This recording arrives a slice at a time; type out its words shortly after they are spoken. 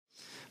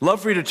Love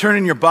for you to turn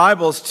in your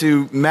Bibles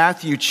to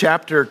Matthew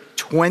chapter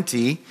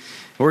 20.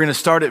 We're going to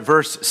start at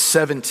verse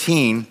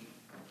 17.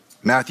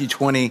 Matthew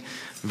 20,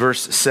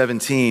 verse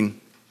 17.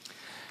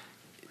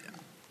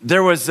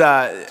 There was,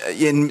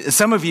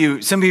 some of you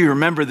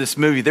remember this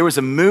movie. There was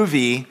a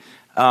movie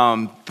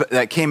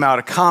that came out,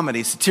 a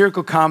comedy,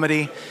 satirical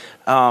comedy,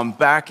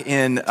 back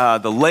in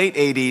the late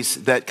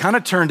 80s that kind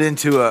of turned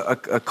into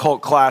a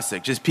cult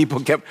classic. Just people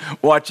kept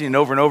watching it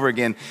over and over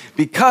again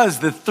because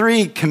the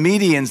three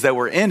comedians that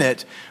were in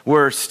it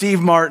were Steve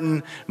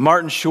Martin,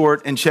 Martin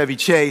Short, and Chevy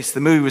Chase.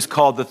 The movie was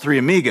called The Three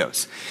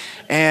Amigos.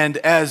 And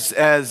as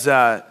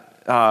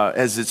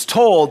it's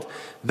told,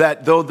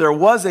 that though there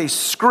was a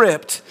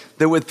script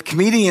that with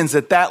comedians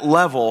at that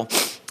level,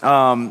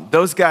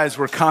 those guys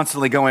were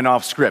constantly going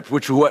off script,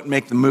 which was what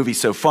made the movie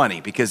so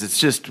funny, because it's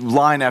just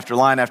line after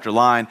line after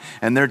line,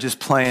 and they're just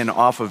playing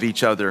off of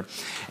each other.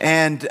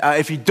 And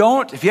if you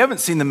haven't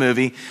seen the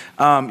movie,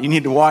 you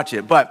need to watch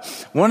it. But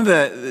one of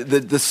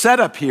the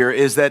setup here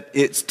is that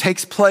it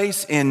takes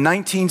place in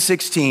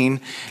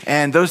 1916,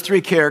 and those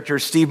three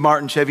characters, Steve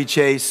Martin, Chevy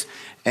Chase,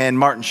 and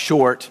Martin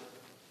Short,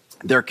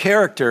 their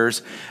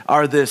characters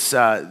are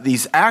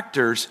these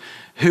actors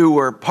who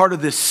were part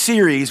of this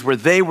series where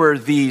they were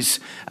these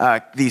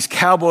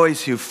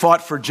cowboys who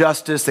fought for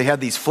justice. They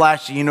had these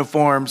flashy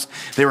uniforms.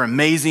 They were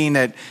amazing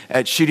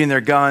at shooting their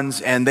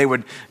guns, and they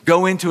would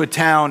go into a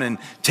town and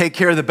take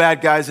care of the bad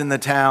guys in the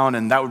town,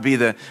 and that would be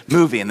the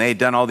movie. And they had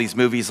done all these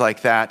movies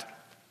like that.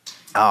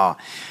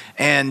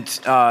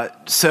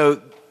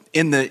 So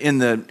in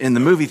the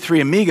movie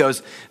Three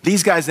Amigos,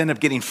 these guys end up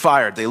getting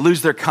fired. They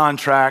lose their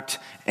contract,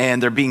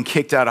 and they're being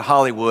kicked out of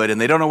Hollywood, and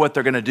they don't know what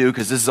they're going to do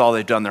because this is all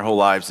they've done their whole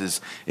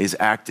lives is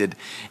acted.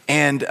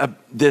 And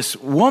this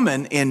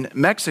woman in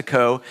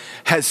Mexico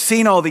has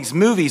seen all these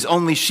movies,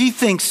 only she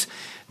thinks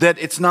that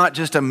it's not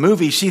just a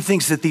movie. She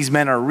thinks that these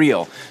men are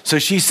real. So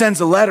she sends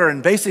a letter,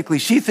 and basically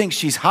she thinks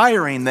she's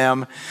hiring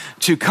them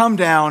to come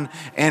down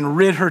and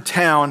rid her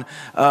town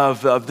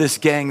of this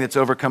gang that's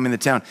overcoming the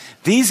town.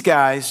 These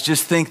guys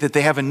just think that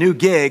they have a new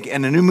gig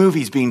and a new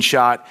movie's being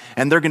shot,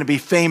 and they're going to be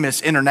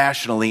famous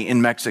internationally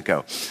in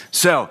Mexico.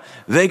 So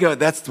they go,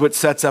 that's what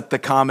sets up the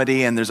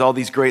comedy, and there's all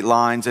these great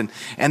lines, and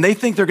they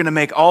think they're going to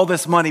make all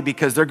this money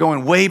because they're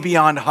going way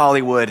beyond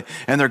Hollywood,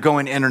 and they're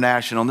going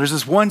international. And there's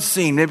this one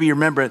scene, maybe you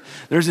remember it,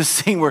 there's a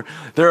scene where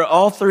there are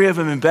all three of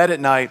them in bed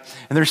at night,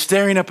 and they're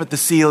staring up at the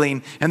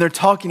ceiling, and they're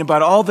talking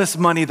about all this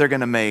money they're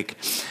going to make.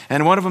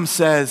 And one of them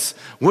says,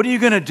 "What are you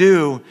going to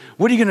do?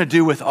 What are you going to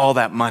do with all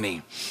that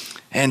money?"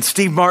 And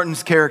Steve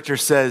Martin's character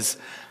says,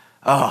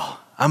 "Oh,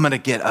 I'm going to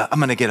get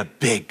a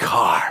big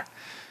car.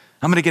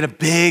 I'm going to get a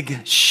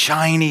big,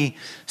 shiny,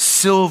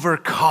 silver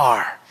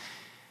car.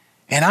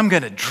 And I'm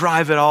going to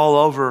drive it all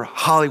over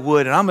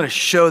Hollywood, and I'm going to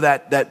show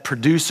that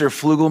producer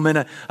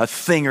Flugelman a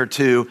thing or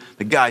two,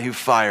 the guy who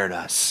fired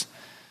us.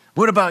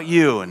 What about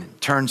you?" And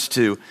it turns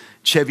to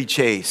Chevy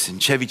Chase, and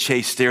Chevy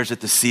Chase stares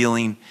at the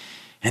ceiling,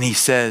 and he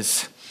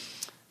says,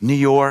 "New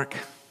York,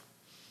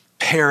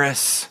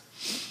 Paris,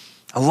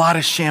 a lot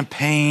of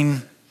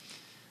champagne,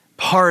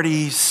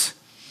 parties.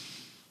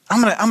 I'm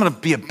going to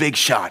be a big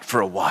shot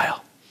for a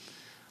while.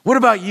 What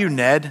about you,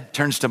 Ned?"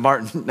 Turns to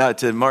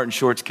Martin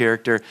Short's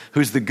character,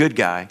 who's the good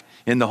guy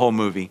in the whole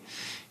movie.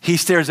 He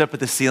stares up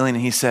at the ceiling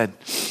and he said,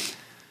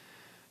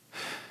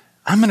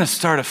 "I'm going to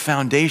start a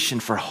foundation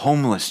for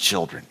homeless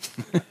children."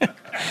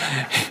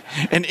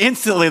 And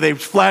instantly they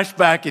flash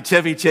back at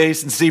Chevy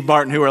Chase and Steve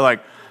Martin, who are like,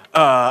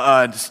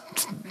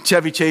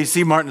 Chevy Chase,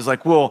 Steve Martin is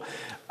like, "Well,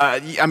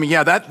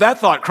 that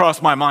thought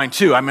crossed my mind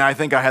too. I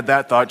think I had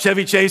that thought."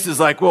 Chevy Chase is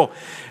like, "Well,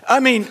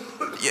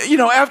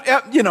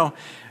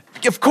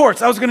 of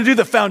course, I was going to do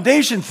the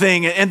foundation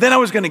thing, and then I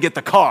was going to get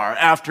the car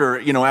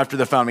after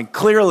the founding."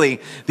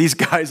 Clearly, these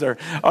guys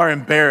are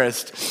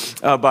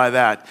embarrassed by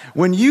that.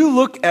 When you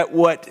look at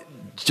what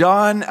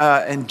John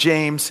and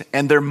James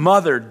and their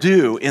mother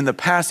do in the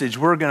passage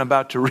we're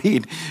about to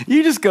read,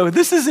 you just go,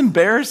 "This is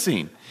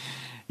embarrassing.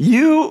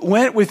 You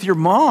went with your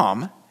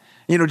mom.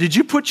 Did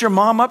you put your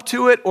mom up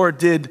to it, or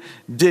did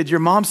your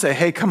mom say,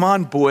 'Hey, come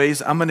on,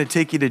 boys, I'm going to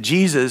take you to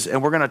Jesus,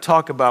 and we're going to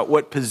talk about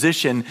what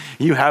position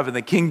you have in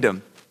the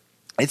kingdom'?"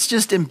 It's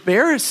just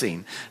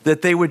embarrassing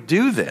that they would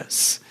do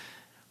this.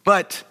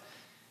 But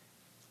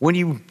when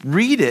you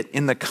read it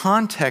in the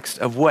context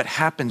of what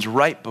happens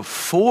right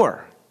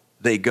before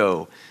they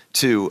go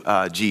to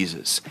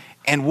Jesus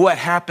and what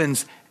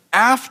happens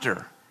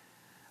after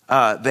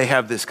they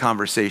have this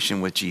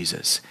conversation with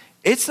Jesus,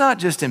 it's not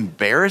just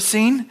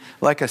embarrassing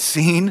like a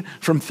scene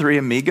from Three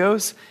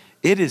Amigos.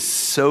 It is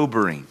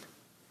sobering.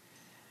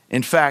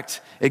 In fact,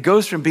 it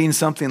goes from being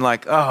something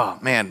like, "Oh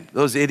man,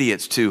 those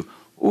idiots," to,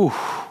 "Ooh,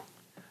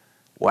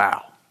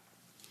 wow."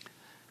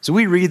 So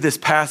we read this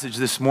passage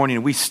this morning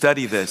and we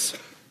study this.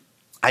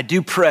 I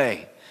do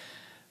pray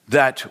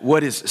that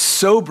what is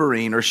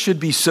sobering, or should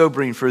be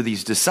sobering for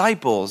these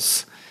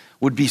disciples,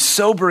 would be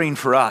sobering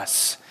for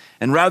us.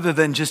 And rather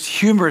than just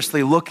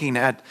humorously looking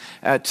at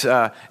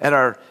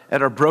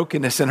our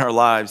brokenness in our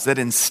lives, that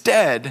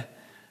instead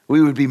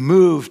we would be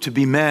moved to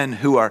be men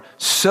who are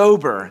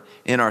sober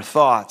in our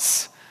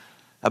thoughts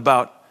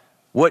about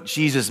what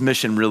Jesus'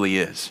 mission really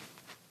is.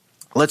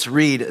 Let's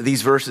read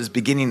these verses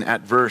beginning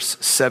at verse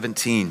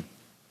 17.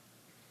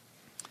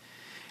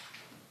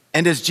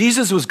 And as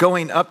Jesus was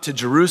going up to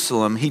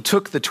Jerusalem, he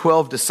took the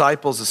 12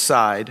 disciples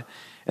aside,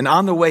 and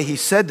on the way he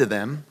said to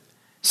them,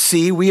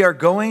 "See, we are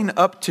going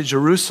up to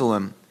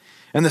Jerusalem,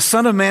 and the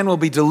Son of Man will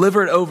be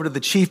delivered over to the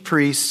chief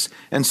priests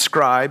and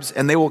scribes,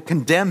 and they will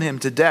condemn him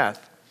to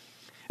death,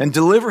 and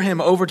deliver him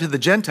over to the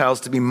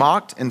Gentiles to be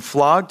mocked and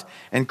flogged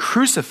and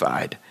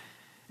crucified,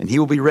 and he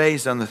will be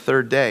raised on the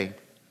third day."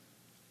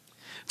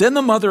 Then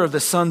the mother of the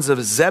sons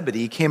of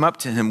Zebedee came up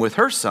to him with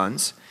her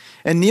sons,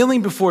 and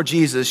kneeling before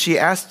Jesus, she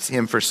asked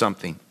him for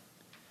something.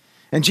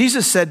 And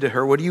Jesus said to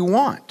her, "What do you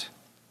want?"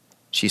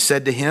 She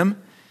said to him,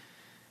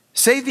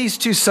 "Say these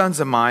 2 sons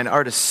of mine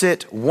are to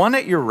sit, one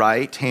at your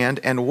right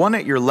hand and one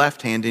at your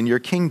left hand in your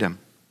kingdom."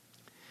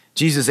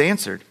 Jesus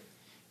answered,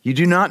 "You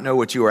do not know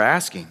what you are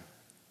asking.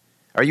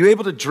 Are you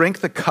able to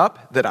drink the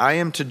cup that I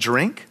am to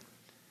drink?"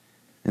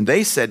 And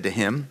they said to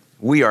him,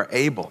 "We are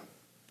able."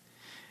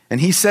 And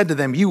he said to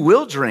them, "You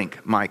will drink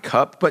my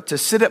cup, but to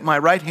sit at my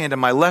right hand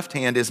and my left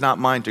hand is not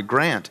mine to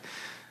grant,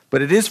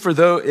 but it is for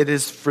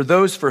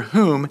those for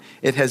whom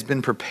it has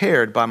been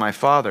prepared by my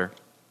Father."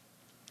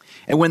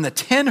 And when the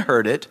 10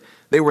 heard it,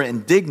 they were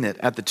indignant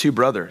at the 2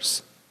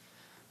 brothers.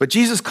 But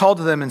Jesus called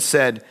to them and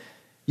said,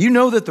 "You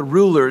know that the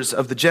rulers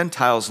of the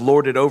Gentiles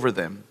lord it over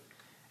them,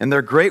 and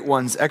their great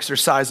ones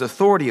exercise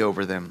authority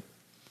over them.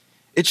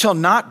 It shall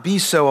not be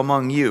so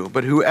among you,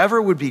 but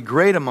whoever would be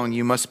great among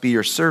you must be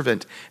your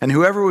servant, and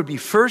whoever would be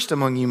first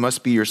among you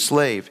must be your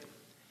slave.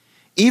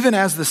 Even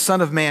as the Son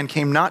of Man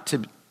came not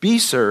to be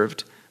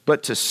served,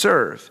 but to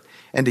serve,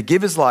 and to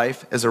give his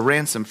life as a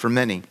ransom for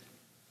many."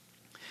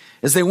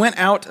 As they went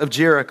out of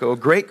Jericho,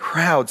 great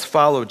crowds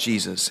followed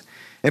Jesus.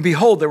 And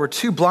behold, there were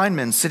 2 blind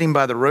men sitting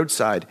by the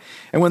roadside.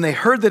 And when they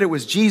heard that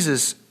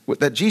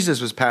that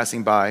Jesus was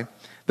passing by,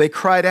 they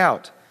cried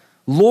out,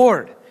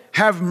 "Lord,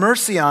 have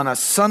mercy on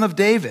us, Son of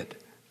David."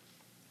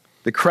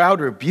 The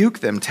crowd rebuked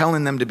them,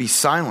 telling them to be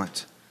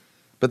silent.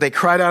 But they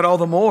cried out all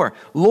the more,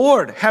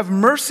 "Lord, have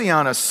mercy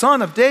on us,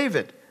 Son of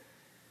David."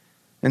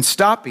 And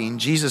stopping,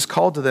 Jesus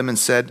called to them and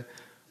said,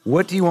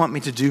 "What do you want me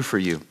to do for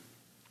you?"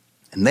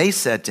 And they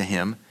said to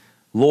him,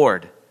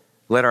 "Lord,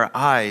 let our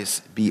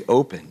eyes be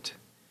opened."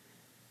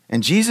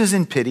 And Jesus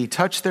in pity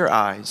touched their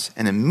eyes,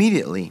 and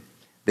immediately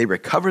they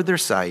recovered their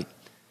sight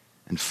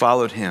and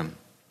followed him.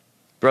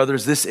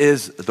 Brothers, this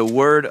is the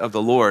word of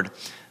the Lord.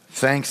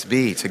 Thanks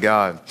be to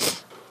God.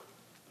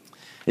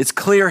 It's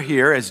clear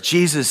here as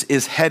Jesus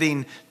is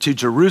heading to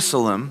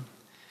Jerusalem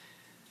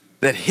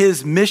that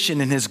his mission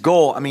and his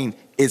goal,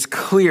 is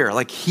clear.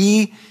 Like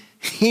he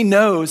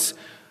knows,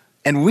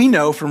 and we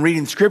know from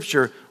reading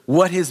Scripture,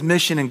 what his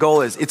mission and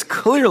goal is. It's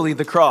clearly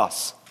the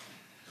cross.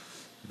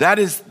 That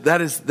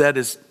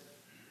is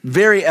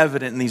very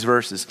evident in these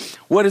verses.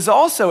 What is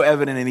also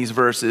evident in these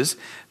verses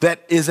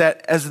is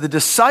that as the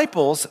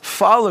disciples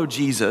follow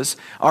Jesus,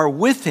 are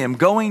with him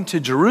going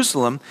to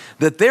Jerusalem,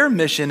 that their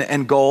mission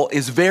and goal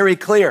is very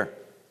clear.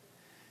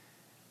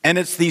 And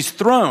it's these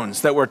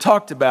thrones that were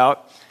talked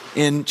about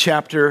in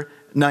chapter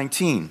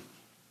 19.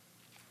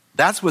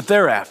 That's what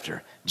they're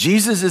after.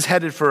 Jesus is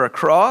headed for a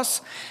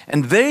cross,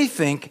 and they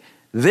think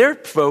their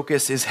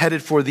focus is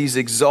headed for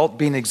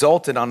being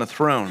exalted on a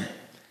throne.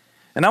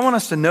 And I want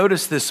us to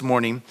notice this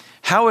morning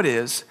how it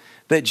is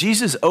that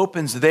Jesus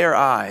opens their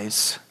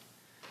eyes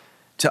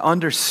to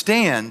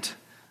understand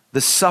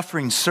the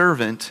suffering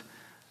servant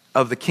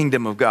of the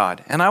kingdom of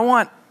God. And I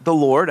want the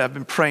Lord, I've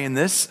been praying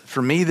this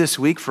for me this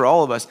week, for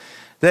all of us,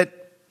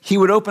 that he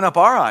would open up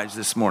our eyes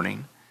this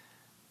morning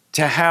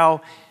to how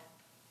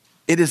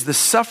it is the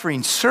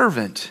suffering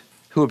servant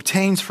who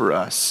obtains for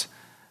us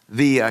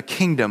the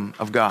kingdom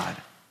of God.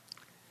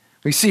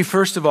 We see,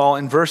 first of all,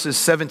 in verses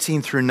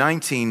 17 through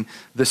 19,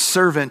 the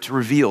servant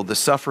revealed, the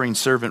suffering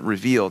servant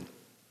revealed.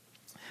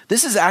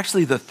 This is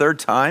actually the 3rd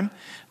time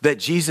that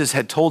Jesus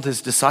had told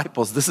his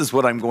disciples, this is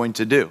what I'm going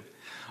to do.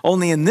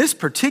 Only in this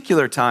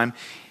particular time,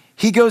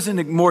 he goes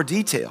into more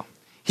detail.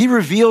 He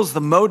reveals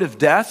the mode of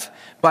death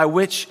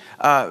and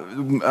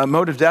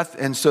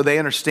so they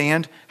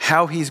understand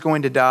how he's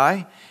going to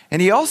die.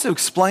 And he also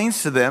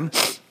explains to them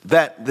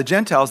that the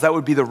Gentiles, that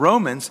would be the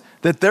Romans,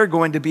 that they're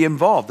going to be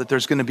involved, that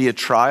there's going to be a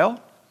trial,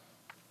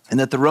 and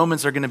that the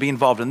Romans are going to be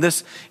involved. And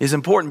this is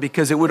important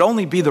because it would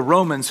only be the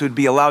Romans who would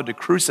be allowed to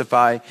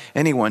crucify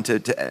anyone,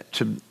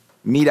 to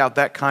mete out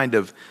that kind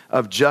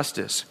of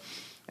justice.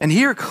 And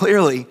here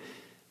clearly,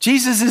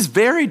 Jesus is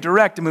very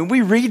direct.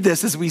 We read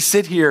this as we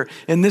sit here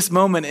in this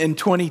moment in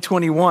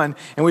 2021,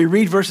 and we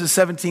read verses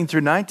 17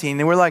 through 19,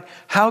 and we're like,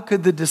 how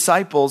could the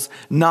disciples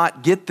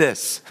not get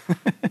this?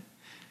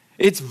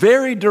 It's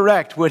very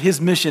direct what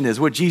his mission is,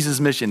 what Jesus'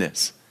 mission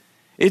is.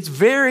 It's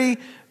very,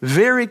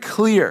 very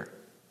clear.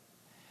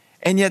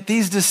 And yet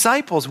these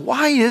disciples,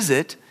 why is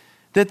it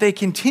that they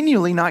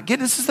continually not get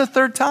it? This is the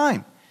 3rd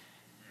time.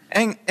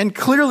 And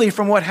clearly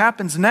from what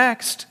happens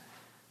next,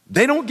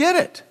 they don't get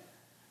it.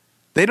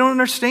 They don't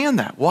understand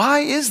that.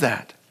 Why is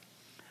that?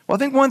 Well, I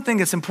think one thing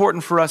that's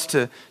important for us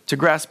to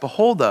grasp a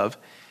hold of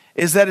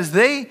is that as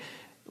they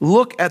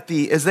looked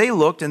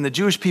and the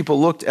Jewish people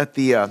looked at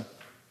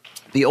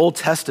the Old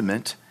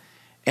Testament,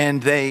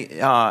 and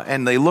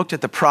they looked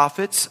at the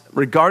prophets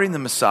regarding the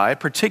Messiah,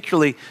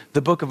 particularly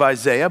the book of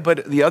Isaiah,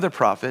 but the other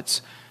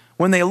prophets,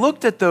 when they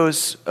looked at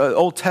those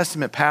Old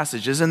Testament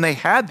passages, and they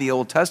had the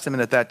Old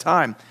Testament at that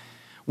time,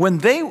 when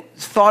they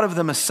thought of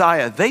the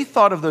Messiah, they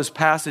thought of those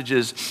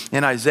passages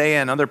in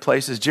Isaiah and other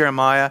places,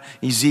 Jeremiah,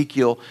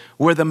 Ezekiel,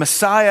 where the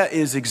Messiah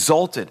is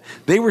exalted.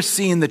 They were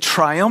seeing the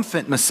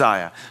triumphant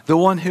Messiah, the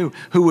one who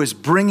was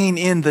bringing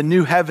in the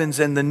new heavens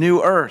and the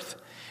new earth.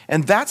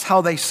 And that's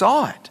how they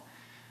saw it.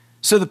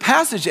 So the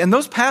passage, and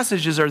those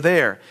passages are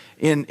there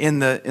in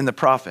the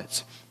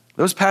prophets.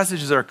 Those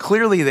passages are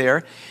clearly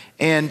there,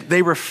 and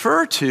they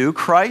refer to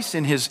Christ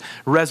in his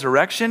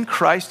resurrection,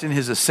 Christ in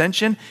his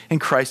ascension,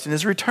 and Christ in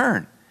his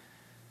return.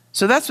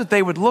 So that's what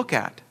they would look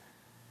at.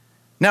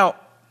 Now,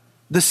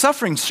 the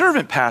suffering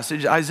servant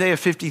passage, Isaiah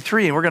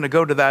 53, and we're going to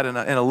go to that in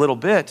a little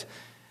bit,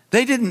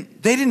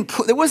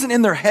 it wasn't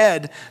in their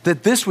head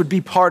that this would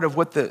be part of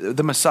what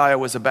the Messiah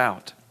was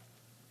about.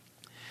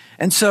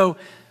 And so,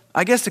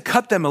 I guess to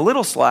cut them a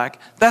little slack,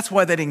 that's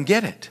why they didn't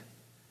get it.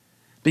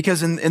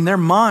 Because in their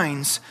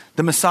minds,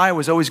 the Messiah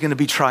was always going to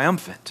be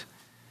triumphant.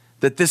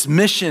 That this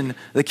mission,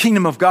 the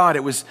kingdom of God,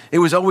 it was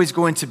always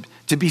going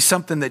to be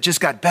something that just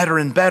got better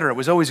and better. It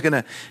was always going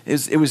to,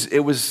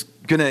 it was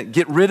going to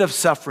get rid of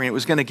suffering. It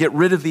was going to get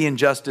rid of the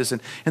injustice.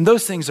 And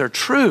those things are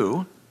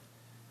true,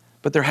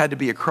 but there had to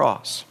be a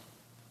cross.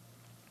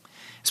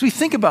 As we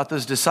think about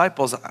those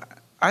disciples,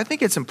 I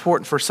think it's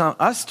important for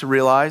us to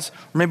realize,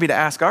 or maybe to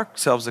ask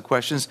ourselves the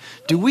questions,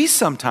 do we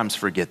sometimes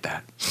forget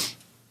that?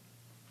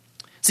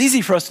 It's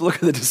easy for us to look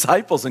at the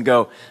disciples and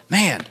go,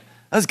 man,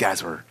 those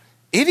guys were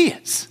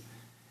idiots.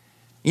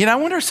 You know, I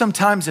wonder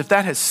sometimes if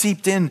that has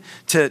seeped in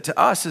to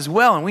us as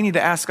well, and we need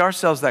to ask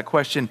ourselves that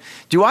question.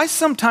 Do I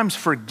sometimes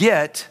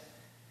forget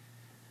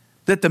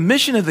that the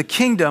mission of the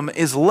kingdom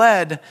is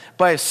led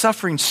by a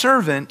suffering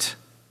servant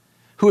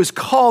who has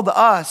called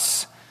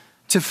us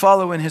to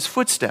follow in his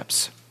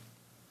footsteps?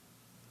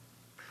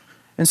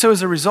 And so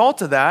as a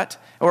result of that,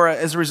 or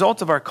as a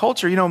result of our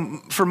culture, you know,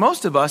 for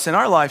most of us in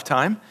our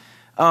lifetime,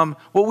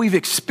 what we've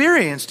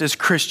experienced as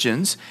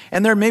Christians,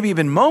 and there maybe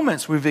been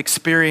moments we've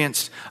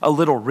experienced a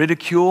little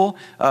ridicule,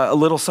 a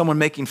little someone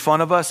making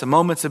fun of us,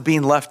 moments of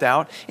being left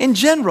out. In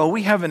general,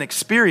 we haven't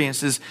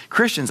experienced as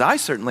Christians, I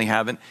certainly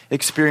haven't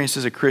experienced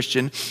as a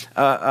Christian,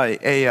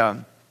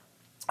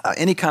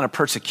 any kind of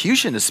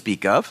persecution to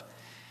speak of.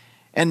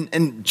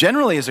 And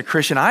generally as a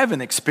Christian, I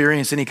haven't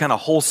experienced any kind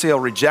of wholesale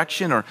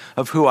rejection or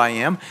of who I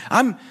am.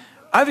 What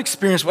I've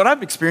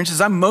experienced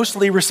is I'm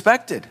mostly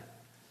respected.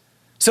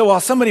 So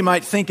while somebody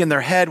might think in their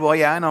head, well,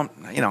 yeah,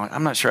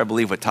 I'm not sure I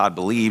believe what Todd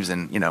believes,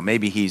 and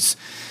maybe he's,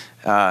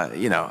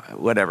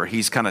 whatever,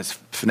 he's kind of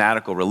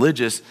fanatical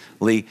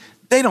religiously.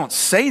 They don't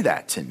say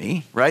that to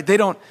me, right? They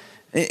don't.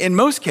 In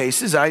most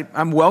cases,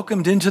 I'm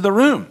welcomed into the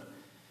room,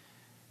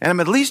 and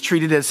I'm at least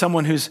treated as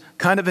someone who's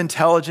kind of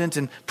intelligent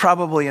and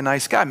probably a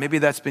nice guy. Maybe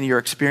that's been your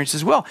experience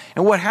as well.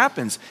 And what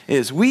happens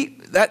is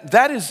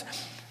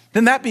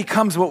that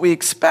becomes what we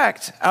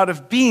expect out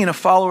of being a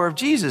follower of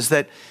Jesus.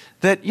 That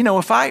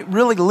if I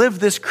really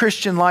live this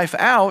Christian life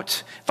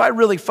out, if I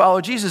really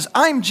follow Jesus,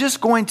 it's just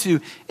going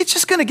to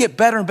get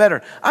better and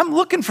better. I'm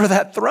looking for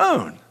that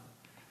throne.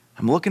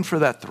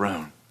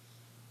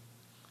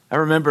 I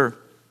remember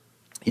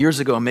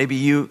years ago, maybe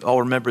you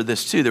all remember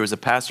this too, there was a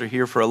pastor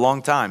here for a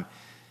long time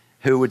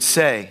who would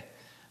say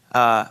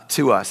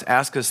to us,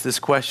 ask us this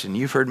question.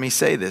 You've heard me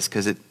say this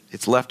because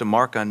it's left a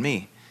mark on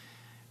me.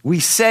 We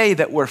say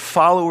that we're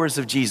followers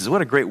of Jesus.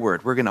 What a great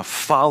word. We're going to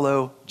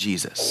follow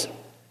Jesus.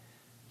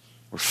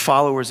 We're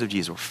followers of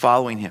Jesus. We're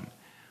following him.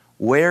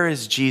 Where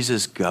is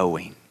Jesus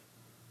going?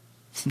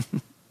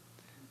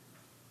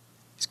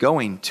 He's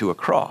going to a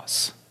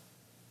cross.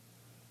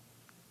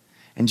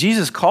 And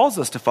Jesus calls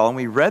us to follow, and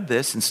we read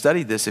this and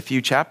studied this a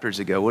few chapters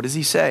ago. What does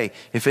he say?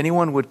 If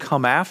anyone would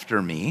come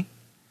after me,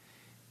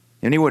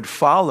 and he would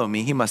follow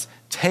me, he must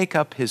take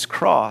up his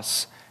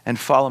cross and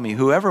follow me.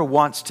 Whoever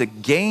wants to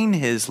gain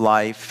his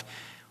life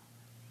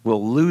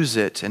will lose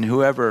it, and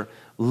whoever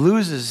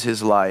loses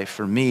his life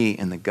for me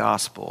in the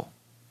gospel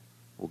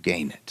will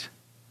gain it.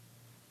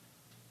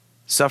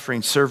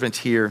 Suffering servant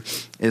here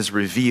is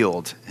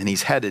revealed, and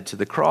he's headed to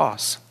the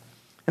cross.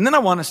 And then I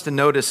want us to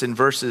notice in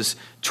verses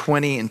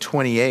 20 and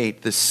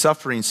 28, this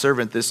suffering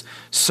servant, this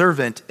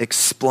servant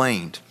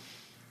explained.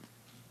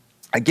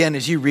 Again,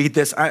 as you read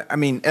this, I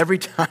mean, every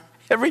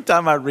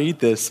time I read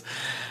this,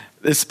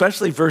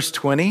 especially verse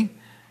 20,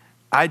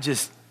 I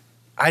just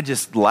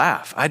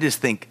laugh. I just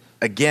think,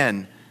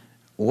 again,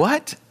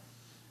 what?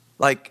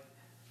 Like,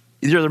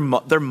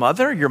 their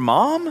mother, your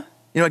mom?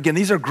 Again,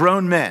 these are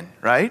grown men,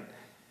 right?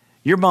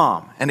 Your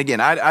mom. And again,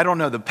 I don't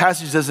know. The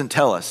passage doesn't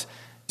tell us.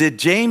 Did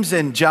James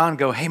and John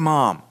go, hey,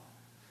 Mom,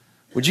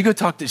 would you go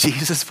talk to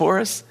Jesus for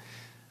us?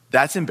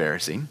 That's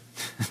embarrassing.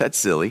 That's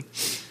silly.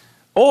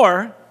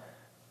 Or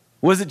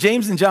was it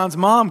James and John's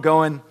mom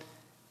going,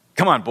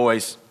 come on,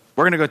 boys,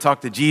 we're going to go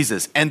talk to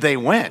Jesus. And they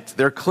went.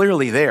 They're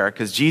clearly there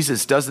because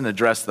Jesus doesn't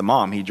address the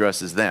mom. He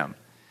addresses them.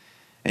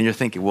 And you're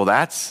thinking, well,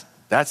 that's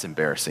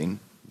embarrassing.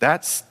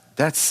 That's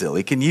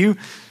silly. Can we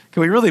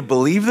really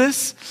believe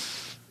this?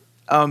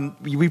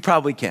 We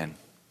probably can.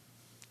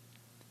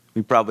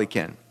 We probably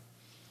can.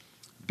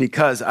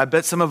 Because I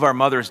bet some of our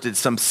mothers did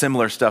some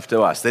similar stuff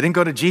to us. They didn't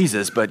go to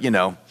Jesus, but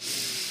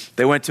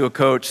they went to a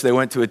coach, they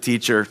went to a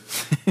teacher.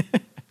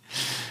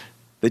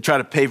 They tried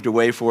to pave the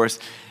way for us.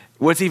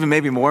 What's even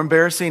maybe more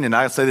embarrassing, and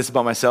I'll say this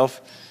about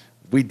myself,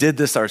 we did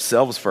this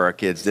ourselves for our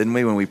kids, didn't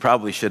we? When we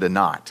probably should have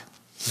not.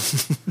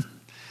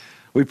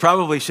 We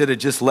probably should have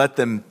just let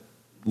them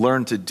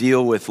learn to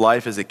deal with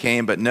life as it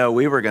came, but no,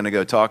 we were going to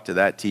go talk to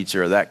that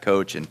teacher or that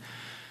coach, and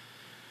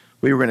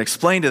we were going to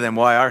explain to them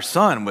why our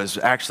son was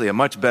actually a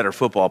much better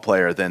football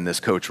player than this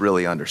coach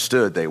really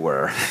understood they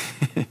were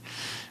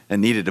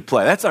and needed to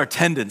play. That's our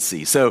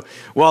tendency. So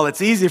while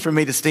it's easy for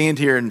me to stand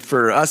here and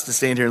for us to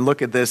stand here and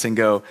look at this and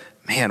go,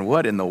 man,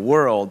 what in the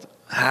world?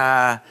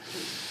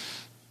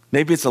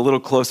 Maybe it's a little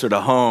closer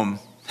to home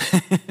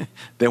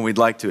than we'd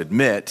like to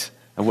admit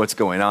of what's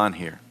going on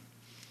here.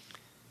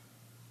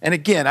 And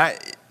again,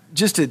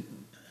 just to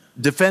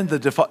defend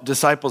the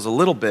disciples a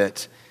little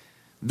bit,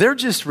 they're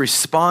just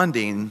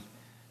responding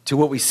to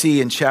what we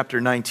see in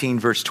chapter 19,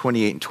 verse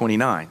 28 and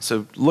 29.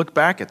 So look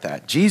back at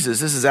that. this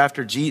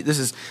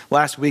is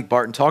last week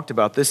Barton talked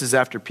about, this is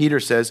after Peter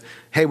says,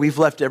 hey, we've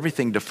left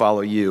everything to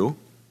follow you.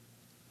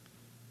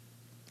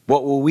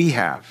 What will we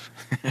have?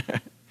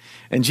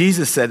 And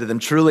Jesus said to them,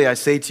 truly I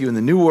say to you, in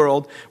the new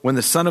world, when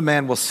the Son of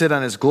Man will sit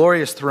on his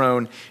glorious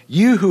throne,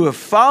 you who have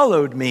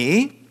followed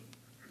me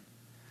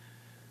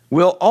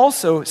will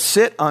also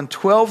sit on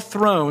 12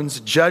 thrones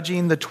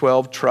judging the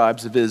 12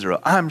 tribes of Israel.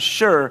 I'm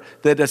sure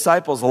the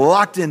disciples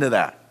locked into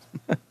that.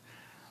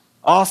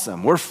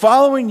 Awesome. We're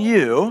following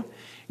you.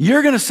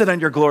 You're going to sit on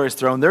your glorious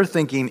throne. They're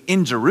thinking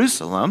in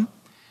Jerusalem.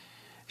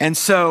 And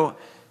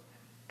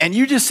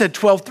you just said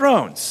 12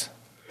 thrones.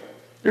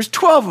 There's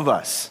 12 of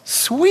us.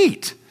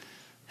 Sweet.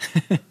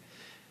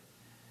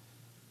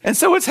 And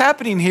so what's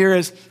happening here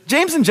is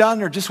James and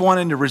John are just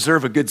wanting to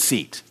reserve a good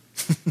seat,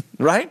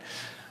 right?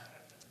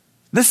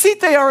 The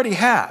seat they already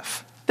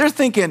have. They're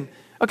thinking,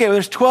 okay, well,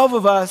 there's 12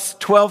 of us,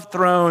 12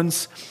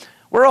 thrones.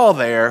 We're all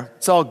there.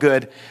 It's all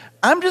good.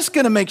 I'm just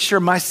going to make sure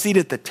my seat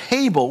at the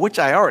table, which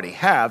I already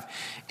have,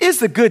 is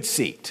the good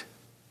seat.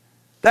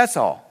 That's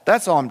all.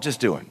 That's all I'm just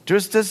doing.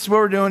 This is what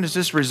we're doing, is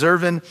just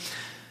reserving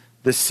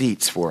the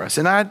seats for us.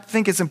 And I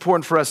think it's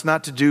important for us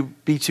not to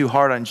be too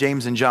hard on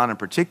James and John in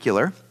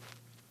particular,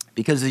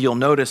 because you'll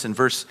notice in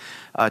verse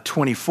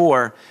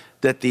 24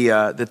 that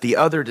the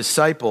other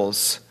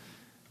disciples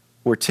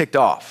were ticked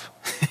off.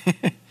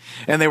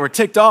 And they were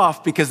ticked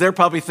off because they're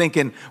probably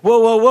thinking,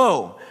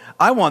 whoa,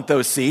 I want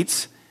those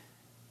seats.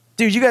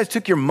 Dude, you guys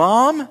took your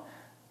mom?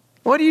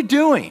 What are you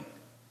doing?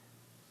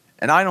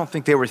 And I don't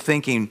think they were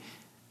thinking,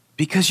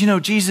 because,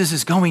 Jesus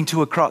is going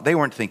to a cross. They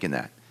weren't thinking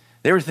that.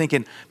 They were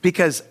thinking,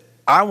 because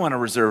I want to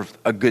reserve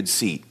a good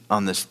seat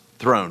on this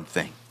throne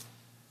thing.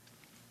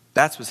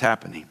 That's what's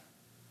happening.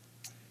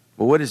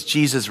 Well, what is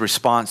Jesus'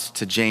 response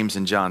to James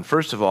and John?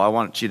 First of all, I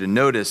want you to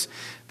notice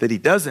that he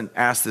doesn't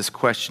ask this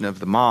question of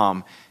the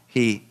mom.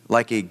 He,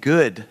 like a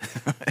good,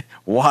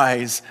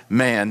 wise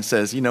man,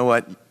 says, you know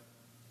what,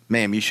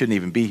 ma'am, you shouldn't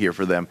even be here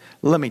for them.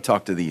 Let me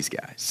talk to these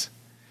guys.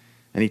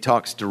 And he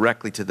talks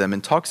directly to them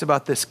and talks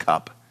about this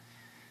cup.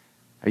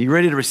 Are you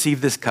ready to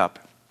receive this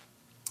cup?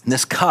 And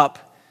this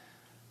cup,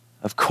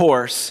 of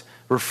course,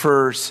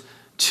 refers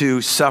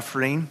to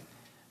suffering,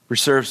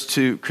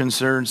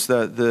 concerns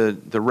the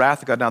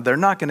wrath of God. Now, they're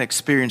not going to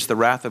experience the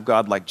wrath of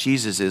God like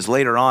Jesus is.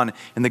 Later on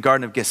in the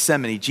Garden of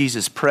Gethsemane,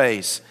 Jesus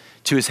prays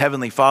to his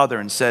heavenly Father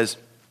and says,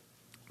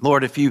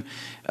 Lord,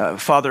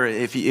 Father,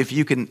 if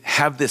you can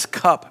have this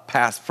cup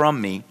pass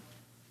from me.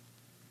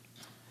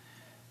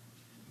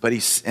 But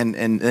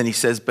then he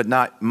says, but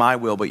not my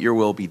will, but your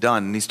will be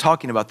done. And he's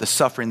talking about the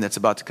suffering that's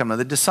about to come. Now,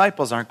 the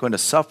disciples aren't going to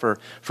suffer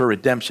for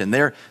redemption.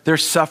 Their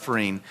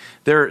suffering,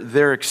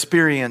 their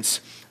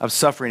experience of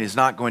suffering is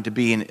not going to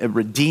be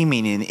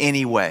redeeming in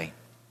any way.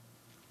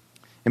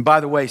 And by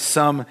the way,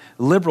 some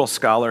liberal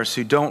scholars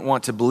who don't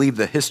want to believe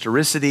the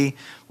historicity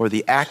or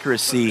the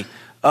accuracy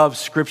of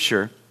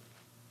Scripture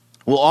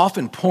will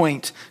often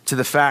point to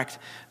the fact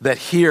that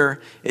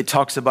here it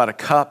talks about a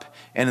cup,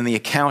 and in the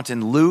account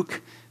in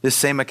Luke, this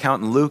same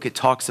account in Luke, it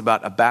talks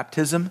about a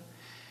baptism.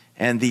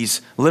 And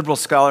these liberal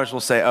scholars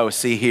will say, oh,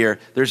 see here,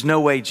 there's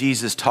no way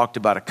Jesus talked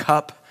about a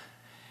cup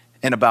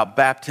and about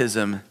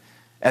baptism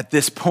at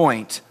this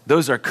point.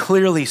 Those are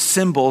clearly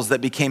symbols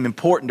that became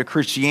important to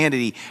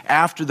Christianity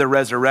after the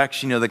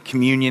resurrection, the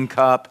communion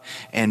cup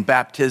and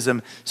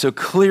baptism. So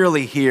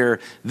clearly here,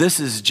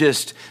 this is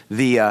just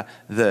the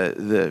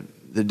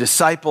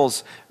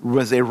disciples,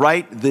 as they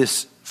write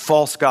this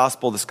false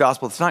gospel, this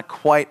gospel that's not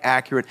quite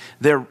accurate,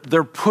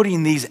 they're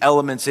putting these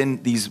elements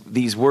in,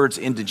 these words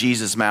into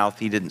Jesus' mouth.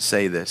 He didn't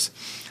say this.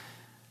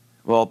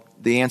 Well,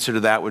 the answer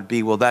to that would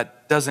be, well,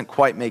 that doesn't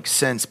quite make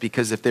sense,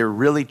 because if they're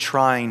really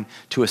trying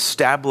to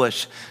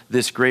establish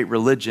this great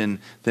religion,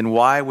 then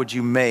why would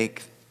you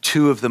make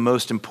two of the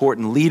most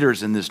important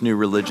leaders in this new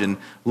religion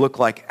look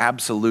like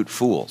absolute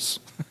fools?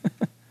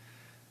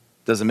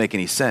 Doesn't make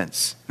any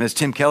sense. And as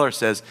Tim Keller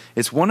says,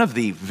 it's one of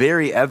the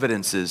very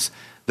evidences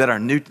that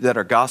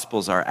our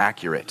gospels are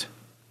accurate.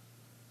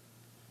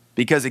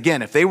 Because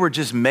again, if they were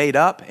just made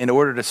up in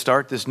order to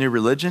start this new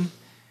religion,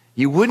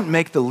 you wouldn't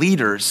make the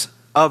leaders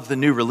of the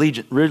new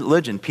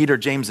religion, Peter,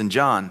 James, and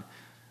John,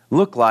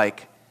 look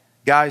like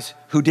guys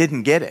who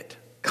didn't get it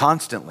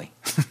constantly,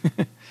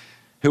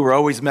 who were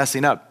always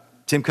messing up.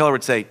 Tim Keller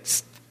would say,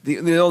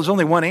 there's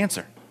only one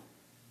answer.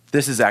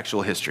 This is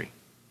actual history.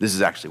 This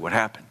is actually what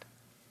happened.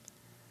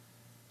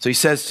 So he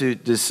says to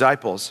the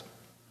disciples,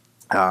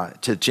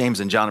 to James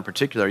and John in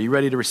particular, are you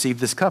ready to receive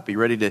this cup? Are you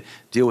ready to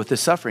deal with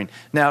this suffering?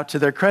 Now, to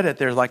their credit,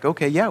 they're like,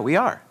 okay, yeah, we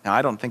are. Now,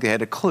 I don't think they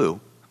had a clue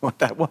what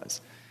that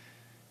was.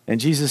 And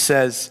Jesus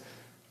says,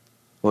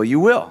 well, you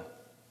will.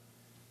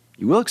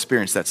 You will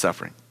experience that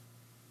suffering.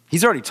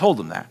 He's already told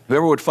them that.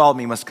 Whoever would follow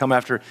me must come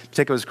after,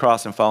 take up his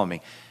cross and follow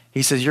me.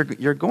 He says,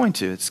 you're going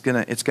to. It's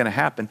gonna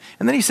happen.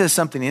 And then he says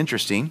something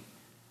interesting.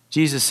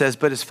 Jesus says,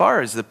 but as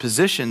far as the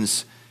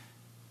positions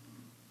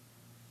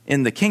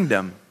in the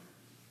kingdom,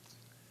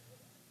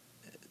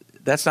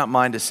 that's not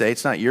mine to say.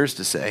 It's not yours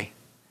to say.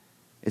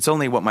 It's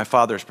only what my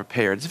Father has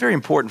prepared. It's very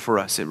important for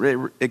us.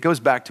 It goes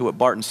back to what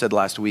Barton said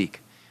last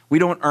week. We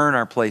don't earn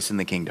our place in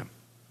the kingdom.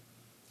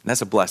 And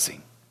that's a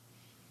blessing.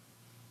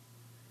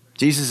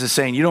 Jesus is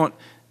saying, you don't,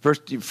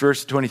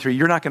 verse 23,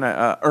 you're not going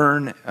to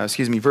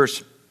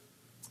verse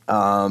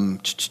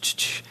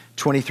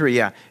 23,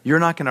 yeah. You're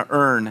not going to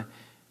earn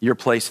your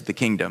place at the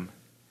kingdom.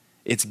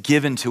 It's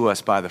given to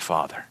us by the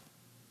Father.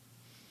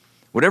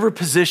 Whatever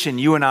position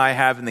you and I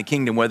have in the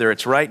kingdom, whether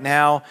it's right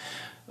now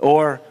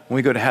or when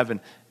we go to heaven,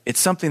 it's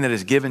something that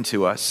is given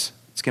to us.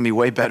 It's going to be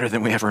way better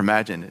than we ever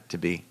imagined it to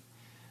be.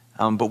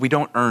 But we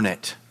don't earn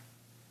it.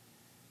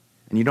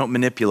 And you don't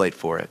manipulate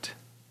for it.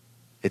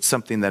 It's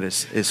something that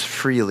is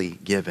freely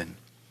given.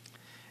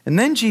 And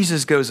then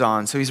Jesus goes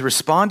on. So he's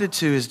responded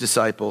to his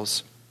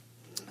disciples.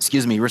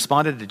 He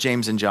responded to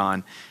James and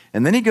John.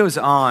 And then he goes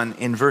on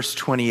in verse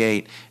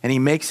 28, and he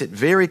makes it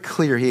very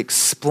clear. He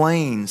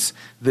explains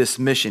this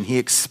mission. He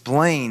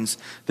explains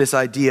this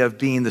idea of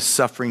being the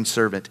suffering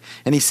servant.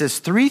 And he says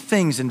three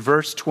things in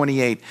verse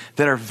 28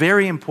 that are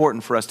very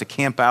important for us to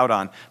camp out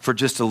on for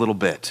just a little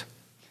bit.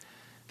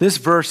 This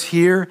verse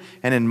here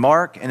and in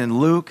Mark and in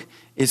Luke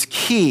is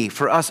key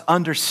for us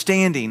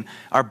understanding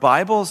our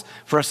Bibles,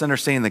 for us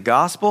understanding the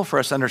gospel, for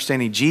us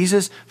understanding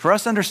Jesus, for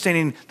us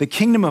understanding the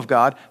kingdom of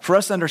God, for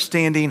us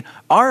understanding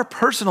our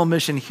personal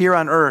mission here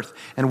on earth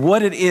and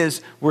what it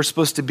is we're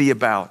supposed to be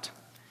about.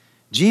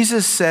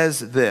 Jesus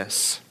says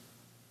this,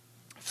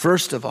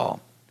 first of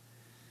all,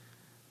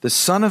 the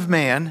Son of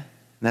Man, and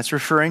that's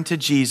referring to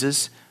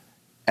Jesus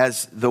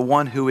as the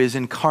one who is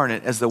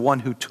incarnate, as the one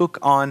who took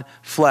on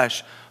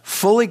flesh,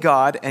 fully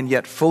God and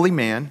yet fully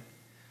man.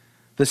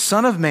 The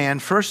Son of Man,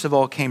 first of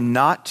all, came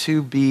not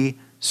to be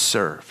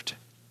served.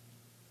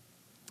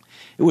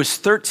 It was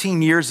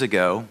 13 years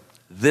ago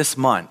this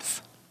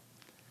month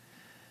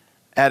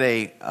at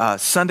a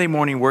Sunday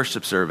morning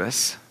worship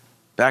service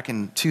back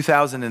in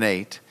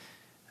 2008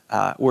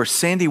 where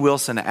Sandy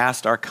Wilson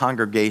asked our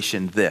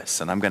congregation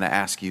this, and I'm going to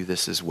ask you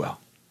this as well.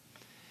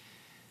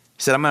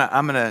 He said,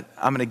 I'm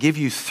going to give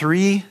you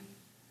three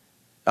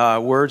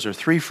words or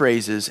three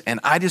phrases,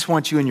 and I just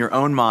want you in your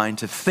own mind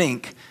to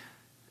think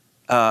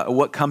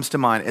what comes to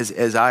mind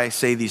as I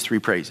say these three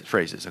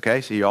phrases,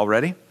 okay? So you all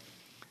ready?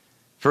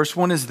 First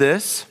one is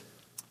this,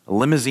 a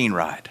limousine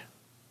ride.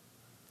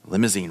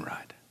 Limousine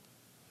ride.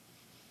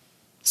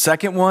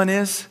 Second one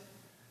is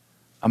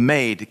a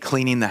maid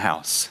cleaning the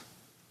house.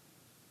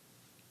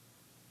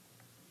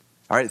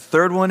 All right,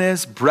 third one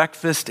is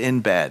breakfast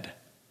in bed.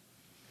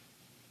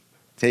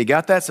 Okay, you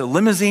got that? So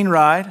limousine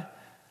ride,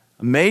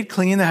 a maid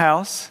cleaning the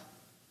house,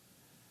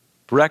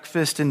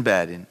 breakfast in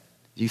bed. And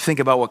you think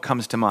about what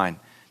comes to mind.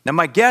 Now,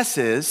 my guess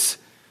is,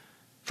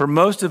 for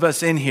most of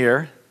us in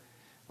here,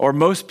 or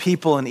most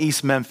people in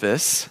East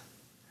Memphis,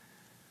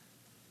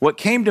 what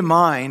came to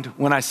mind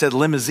when I said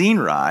limousine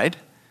ride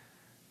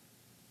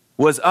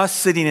was us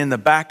sitting in the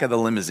back of the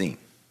limousine,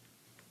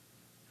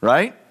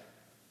 right?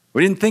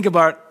 We didn't think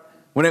about,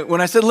 when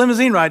I said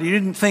limousine ride, you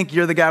didn't think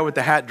you're the guy with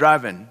the hat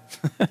driving.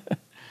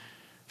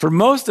 For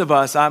most of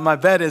us, my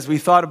bet is we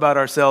thought about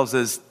ourselves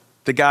as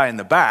the guy in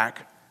the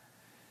back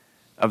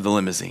of the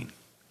limousine.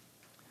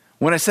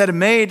 When I said a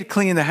maid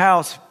cleaning the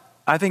house,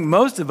 I think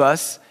most of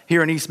us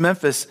here in East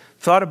Memphis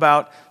thought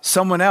about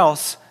someone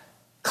else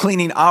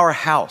cleaning our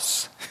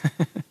house.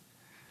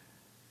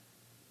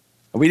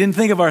 We didn't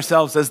think of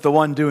ourselves as the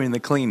one doing the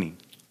cleaning.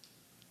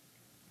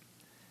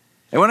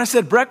 And when I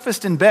said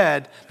breakfast in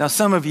bed, now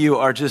some of you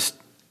are just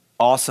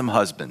awesome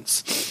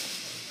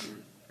husbands.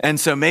 And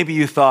so maybe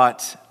you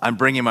thought, I'm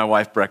bringing my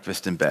wife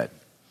breakfast in bed.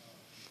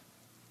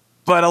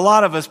 But a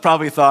lot of us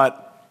probably thought,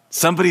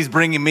 somebody's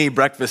bringing me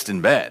breakfast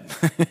in bed.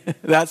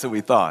 That's what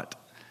we thought.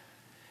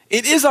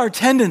 It is our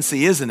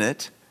tendency, isn't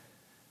it,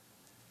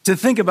 to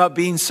think about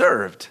being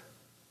served.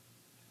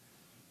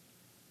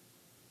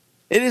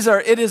 It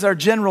is our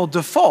general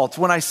default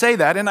when I say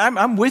that, and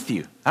I'm with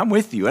you. I'm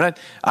with you. And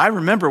I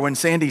remember when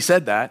Sandy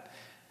said that,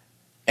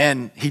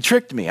 and he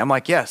tricked me. I'm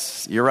like,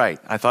 yes, you're right.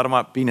 I thought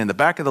about being in the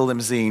back of the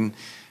limousine,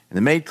 and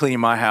the maid cleaning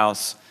my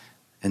house,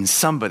 and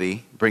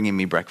somebody bringing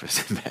me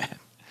breakfast in bed.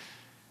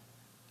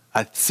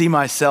 I see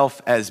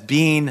myself as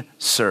being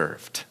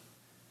served.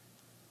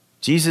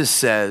 Jesus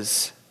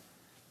says,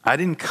 I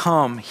didn't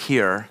come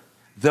here,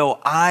 though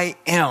I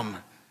am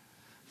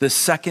the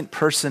second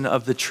person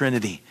of the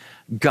Trinity,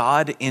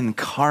 God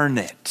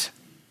incarnate.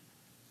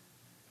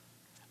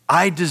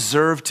 I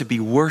deserve to be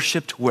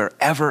worshiped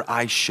wherever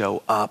I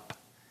show up.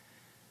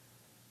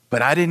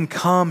 But I didn't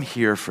come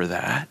here for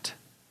that.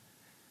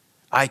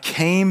 I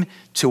came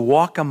to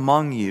walk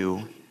among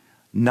you,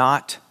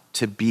 not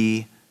to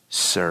be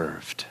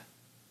served.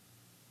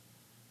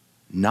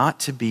 Not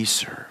to be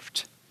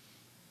served.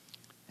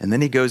 And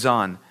then he goes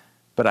on,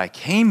 but I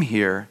came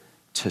here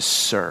to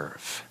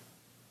serve.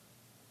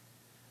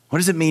 What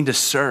does it mean to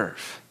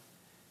serve?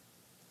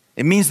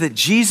 It means that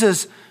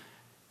Jesus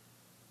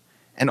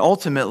and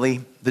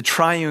ultimately the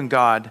triune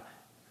God,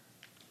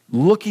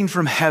 looking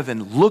from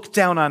heaven, looked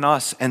down on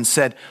us and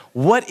said,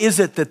 what is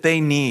it that they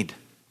need?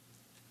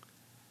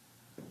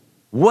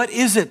 What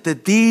is it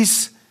that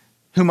these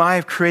whom I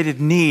have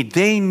created need?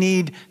 They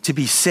need to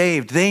be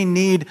saved. They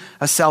need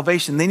a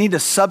salvation. They need a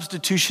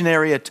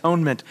substitutionary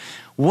atonement.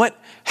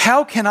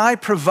 How can I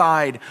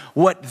provide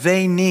what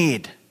they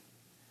need?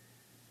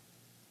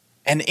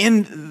 And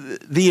in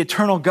the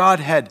eternal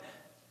Godhead,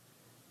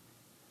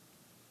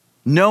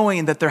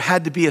 knowing that there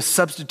had to be a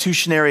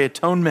substitutionary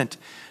atonement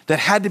that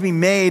had to be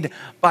made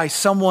by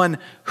someone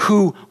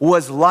who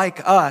was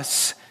like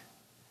us,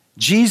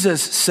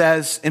 Jesus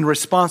says in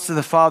response to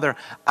the Father,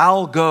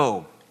 I'll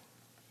go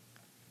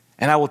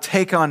and I will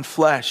take on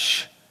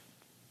flesh.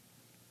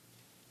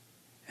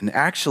 And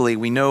actually,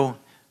 we know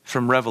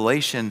from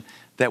Revelation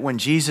that when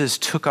Jesus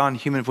took on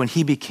when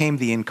he became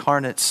the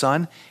incarnate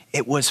Son,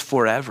 it was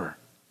forever.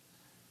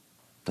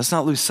 Let's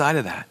not lose sight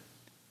of that.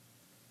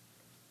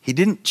 He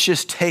didn't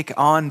just take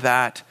on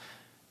that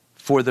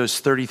for those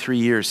 33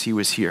 years he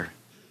was here.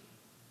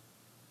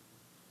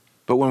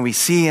 But when we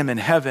see him in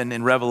heaven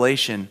in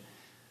Revelation,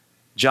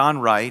 John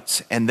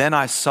writes, and then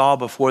I saw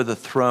before the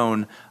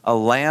throne a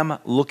lamb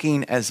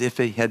looking as if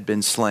it had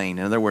been slain.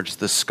 In other words,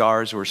 the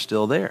scars were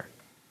still there.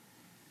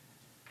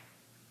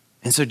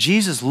 And so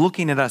Jesus,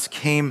 looking at us,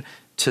 came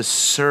to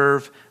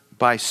serve.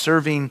 By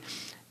serving,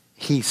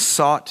 he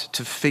sought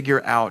to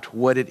figure out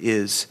what it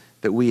is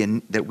that we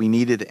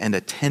needed and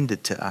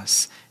attended to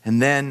us.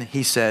 And then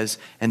he says,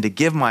 and to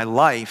give my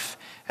life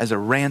as a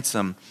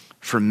ransom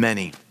for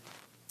many.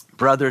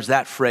 Brothers,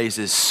 that phrase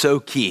is so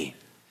key,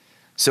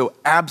 so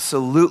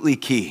absolutely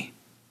key.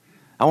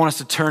 I want us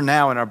to turn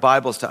now in our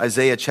Bibles to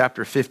Isaiah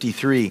chapter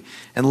 53,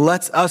 and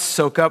let's us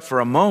soak up for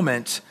a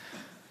moment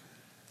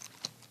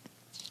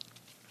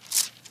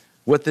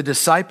what the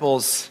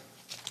disciples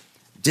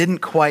didn't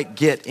quite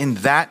get in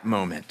that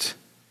moment.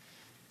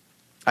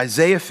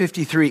 Isaiah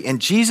 53, and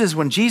Jesus,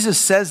 when Jesus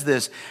says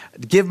this,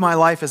 give my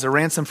life as a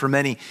ransom for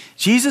many,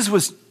 Jesus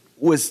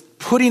was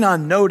putting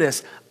on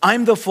notice,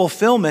 I'm the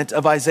fulfillment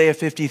of Isaiah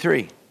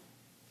 53.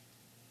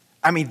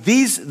 I mean,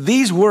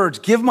 these words,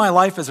 give my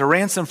life as a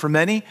ransom for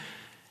many,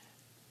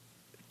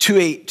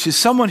 to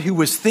someone who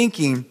was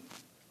thinking,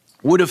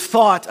 would have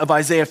thought of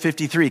Isaiah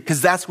 53,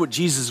 because that's what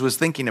Jesus was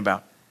thinking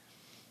about.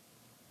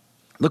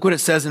 Look what it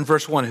says in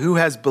verse 1. Who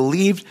has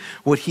believed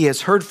what he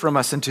has heard from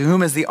us, and to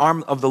whom has the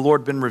arm of the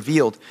Lord been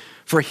revealed?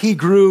 For he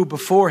grew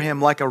before him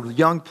like a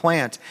young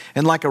plant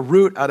and like a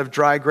root out of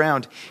dry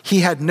ground. He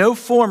had no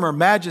form or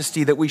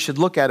majesty that we should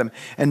look at him,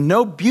 and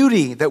no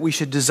beauty that we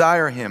should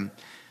desire him.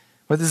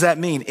 What does that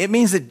mean? It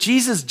means that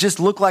Jesus just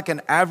looked like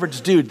an average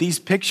dude. These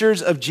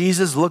pictures of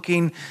Jesus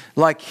looking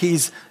like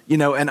he's, an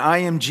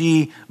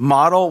IMG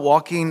model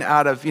walking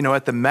out of,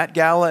 at the Met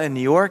Gala in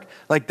New York,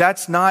 like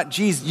that's not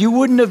Jesus. You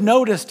wouldn't have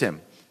noticed him.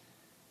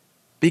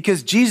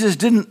 Because Jesus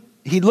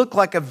he looked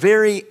like a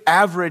very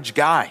average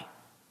guy.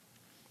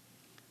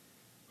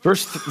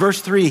 Verse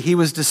 3, he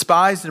was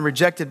despised and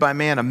rejected by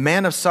man, a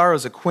man of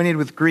sorrows, acquainted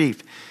with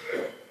grief.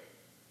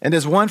 And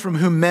as one from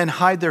whom men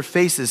hide their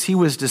faces, he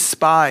was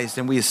despised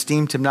and we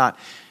esteemed him not.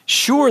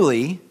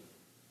 Surely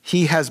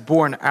he has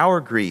borne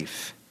our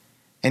grief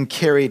and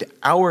carried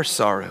our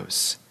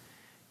sorrows.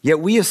 Yet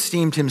we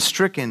esteemed him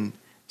stricken,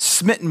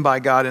 smitten by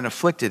God and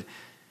afflicted.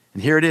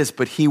 And here it is,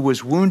 but he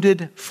was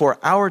wounded for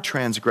our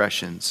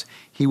transgressions.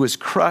 He was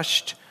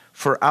crushed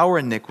for our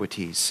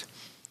iniquities.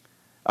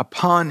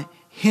 Upon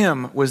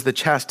him was the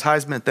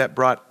chastisement that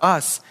brought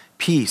us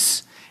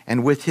peace,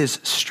 and with his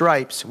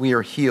stripes we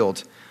are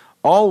healed.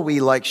 All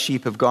we like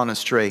sheep have gone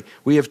astray.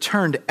 We have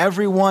turned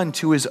every one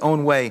to his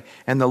own way,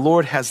 and the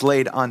Lord has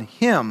laid on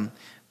him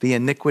the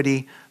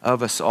iniquity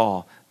of us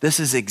all. This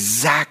is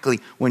exactly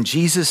when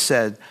Jesus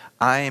said,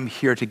 I am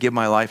here to give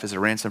my life as a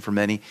ransom for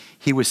many.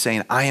 He was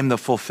saying, I am the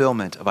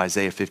fulfillment of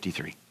Isaiah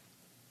 53.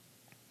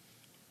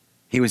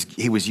 He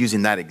was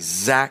using that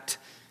exact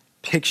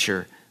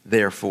picture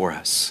there for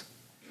us.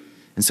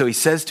 And so he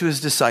says to his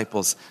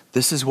disciples,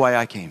 this is why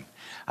I came.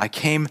 I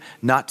came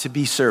not to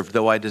be served,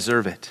 though I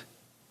deserve it,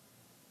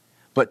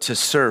 but to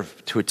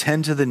serve, to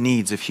attend to the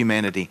needs of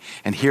humanity.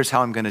 And here's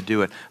how I'm going to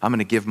do it. I'm going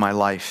to give my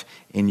life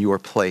in your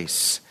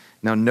place.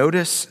 Now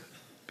notice,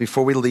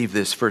 before we leave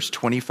this, verse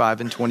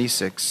 25 and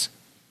 26.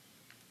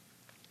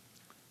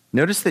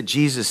 Notice that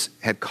Jesus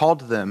had called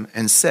to them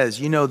and says,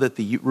 you know that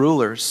the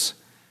rulers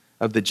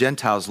of the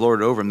Gentiles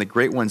lord over them, the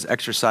great ones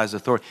exercise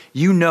authority.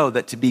 You know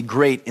that to be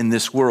great in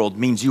this world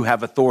means you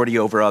have authority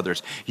over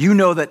others. You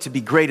know that to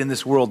be great in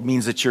this world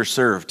means that you're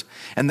served.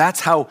 And that's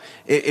how,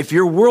 if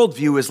your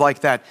worldview is like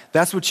that,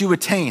 that's what you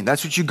attain.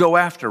 That's what you go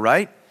after,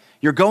 right?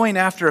 You're going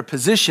after a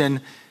position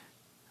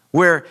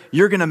where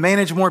you're going to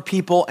manage more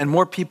people and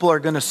more people are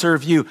going to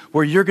serve you,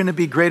 where you're going to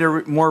be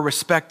greater, more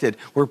respected,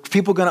 where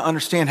people are going to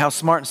understand how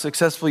smart and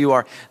successful you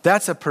are.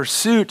 That's a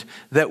pursuit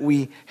that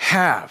we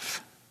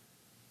have.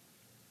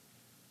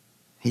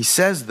 He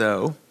says,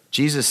 though,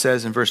 Jesus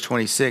says in verse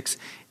 26,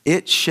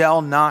 it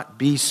shall not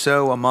be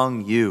so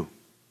among you.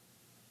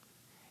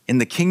 In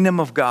the kingdom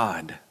of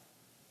God,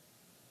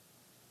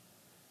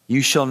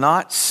 you shall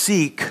not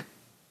seek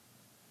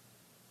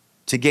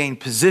to gain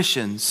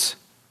positions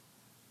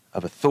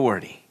of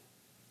authority,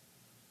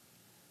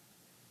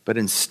 but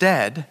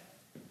instead,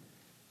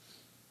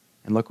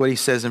 and look what he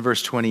says in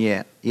verse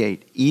 28,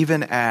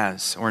 even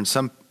as, or in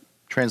some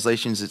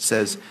translations it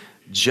says,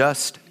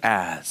 just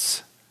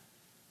as.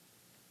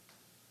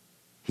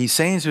 He's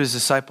saying to his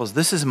disciples,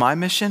 this is my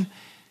mission,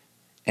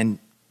 and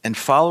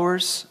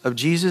followers of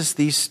Jesus,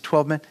 these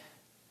 12 men,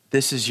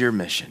 this is your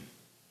mission.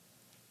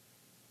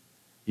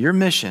 Your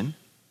mission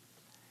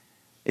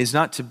is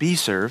not to be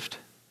served,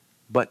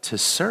 but to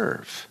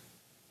serve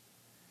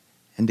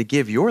and to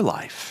give your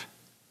life,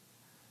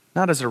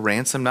 not as a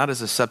ransom, not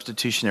as a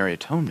substitutionary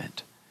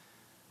atonement.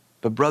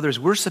 But brothers,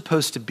 we're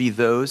supposed to be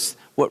those,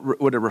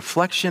 what a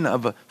reflection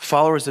of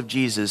followers of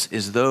Jesus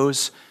is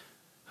those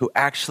who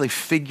actually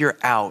figure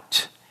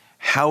out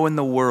how in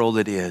the world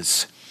it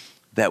is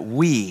that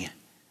we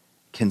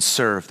can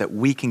serve, that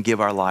we can give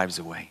our lives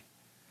away.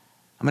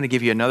 I'm going to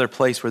give you another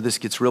place where this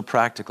gets real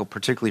practical,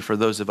 particularly for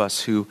those of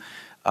us who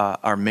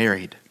are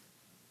married.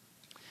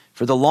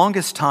 For the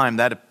longest time,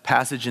 that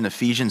passage in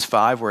Ephesians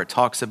 5 where it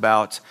talks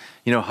about,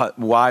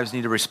 wives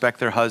need to respect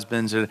their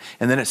husbands, and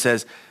then it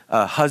says,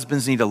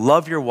 husbands need to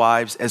love your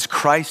wives as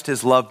Christ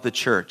has loved the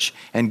church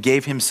and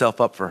gave himself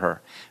up for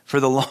her. For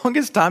the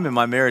longest time in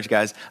my marriage,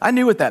 guys, I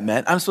knew what that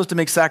meant. I'm supposed to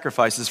make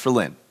sacrifices for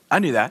Lynn. I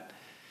knew that.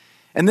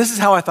 And this is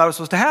how I thought it was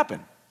supposed to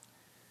happen.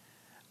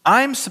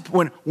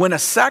 When a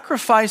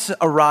sacrifice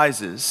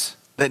arises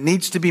that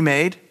needs to be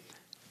made,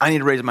 I need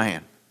to raise my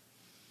hand.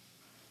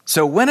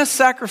 So when a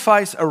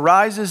sacrifice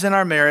arises in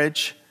our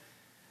marriage,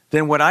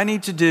 then what I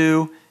need to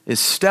do is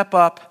step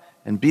up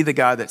and be the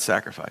guy that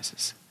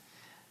sacrifices.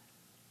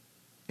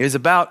 It was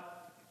about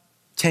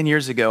 10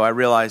 years ago I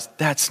realized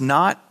that's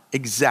not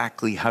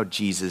exactly how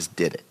Jesus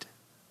did it.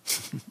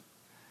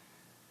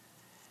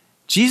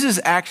 Jesus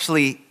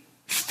actually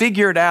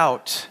figured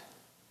out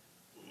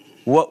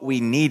what we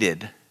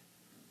needed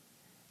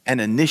and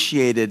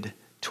initiated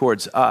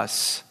towards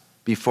us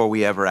before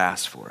we ever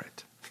asked for it.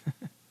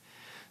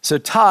 So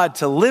Todd,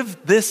 to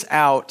live this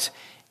out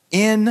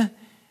in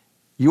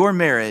your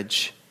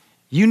marriage,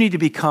 you need to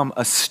become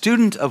a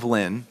student of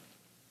Lynn,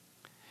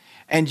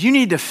 and you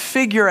need to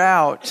figure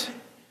out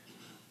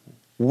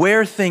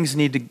where things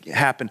need to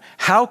happen.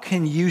 How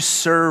can you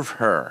serve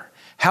her?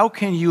 How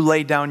can you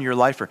lay down your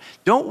life for her?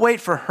 Don't wait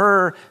for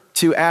her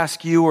to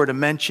ask you or to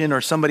mention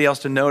or somebody else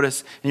to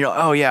notice, and you're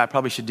like, oh yeah, I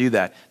probably should do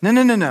that.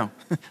 No.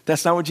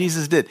 That's not what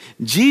Jesus did.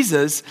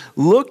 Jesus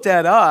looked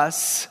at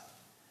us,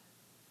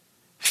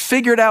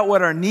 figured out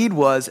what our need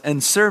was,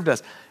 and served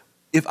us.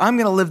 If I'm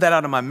going to live that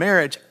out in my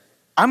marriage,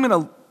 I'm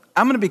going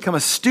to become a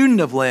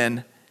student of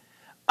Lynn.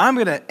 I'm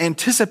going to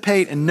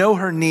anticipate and know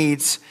her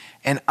needs,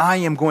 and I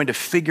am going to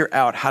figure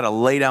out how to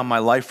lay down my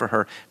life for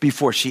her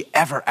before she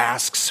ever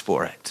asks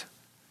for it.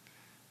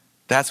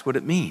 That's what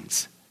it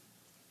means.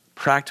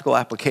 Practical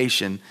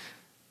application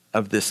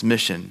of this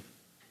mission,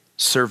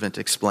 servant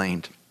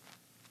explained.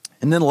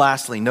 And then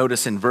lastly,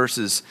 notice in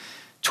verses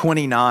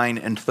 29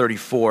 and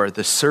 34,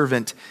 the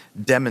servant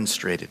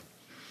demonstrated.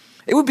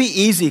 It would be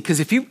easy because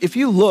if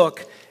you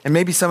look, and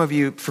maybe some of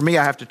you, for me,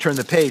 I have to turn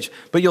the page,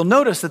 but you'll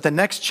notice that the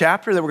next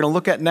chapter that we're going to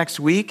look at next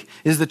week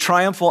is the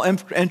triumphal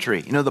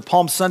entry, the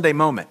Palm Sunday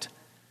moment,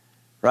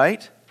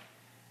 right?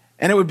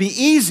 And it would be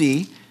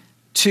easy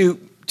to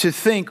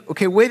think,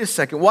 okay, wait a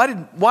second,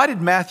 why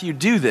did Matthew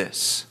do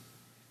this,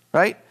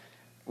 right?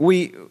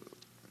 We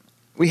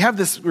have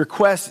this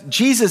request.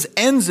 Jesus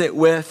ends it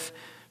with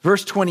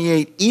verse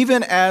 28,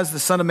 even as the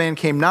Son of Man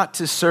came not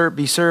to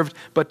be served,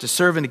 but to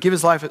serve and to give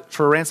his life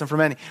for a ransom for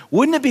many.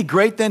 Wouldn't it be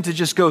great then to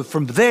just go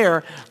from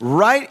there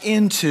right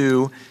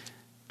into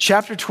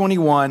chapter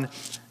 21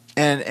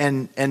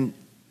 and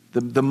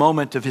the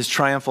moment of his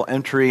triumphal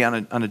entry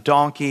on a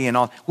donkey and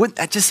all.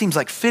 That just seems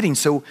like fitting.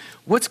 So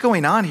what's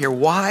going on here?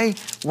 Why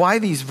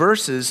these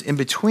verses in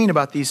between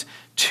about these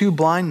two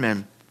blind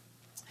men?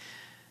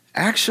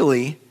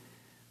 Actually,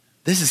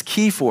 this is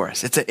key for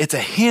us. It's a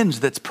hinge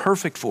that's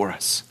perfect for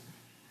us.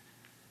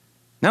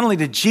 Not only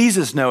did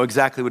Jesus know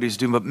exactly what he's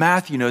doing, but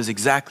Matthew knows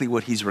exactly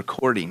what he's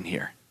recording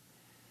here.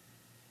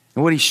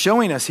 And what he's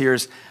showing us here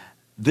is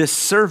this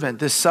servant,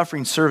 this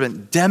suffering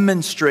servant,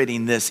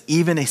 demonstrating this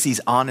even as he's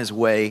on his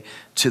way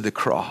to the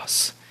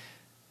cross.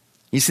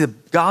 You see, the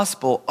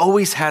gospel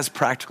always has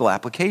practical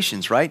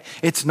applications, right?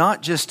 It's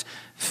not just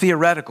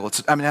theoretical.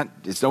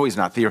 It's always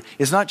not theoretical.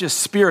 It's not just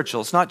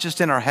spiritual. It's not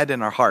just in our head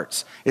and our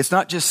hearts. It's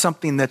not just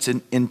something that's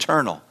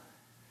internal,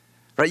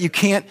 right? You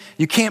can't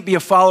be a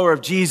follower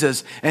of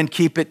Jesus and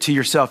keep it to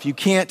yourself. You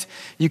can't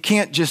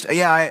just,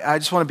 I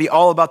just want to be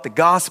all about the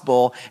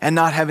gospel and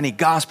not have any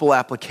gospel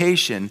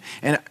application.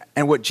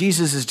 And what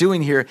Jesus is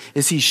doing here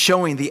is he's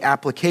showing the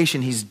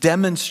application. He's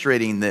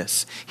demonstrating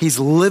this. He's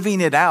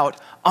living it out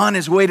on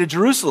his way to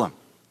Jerusalem.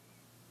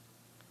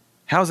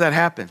 How does that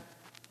happen?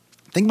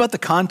 Think about the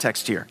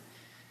context here.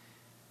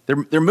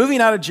 They're moving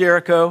out of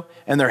Jericho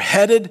and they're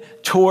headed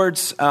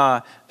towards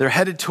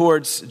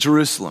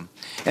Jerusalem.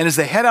 And as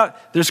they head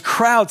out, there's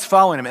crowds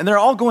following them, and they're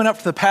all going up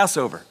for the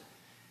Passover.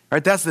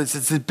 Right?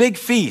 It's a big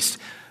feast,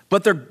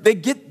 but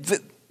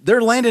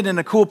they're landed in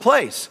a cool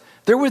place.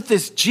 They're with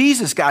this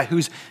Jesus guy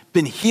who's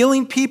been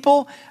healing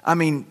people. I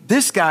mean,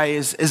 this guy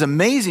is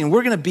amazing.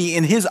 We're going to be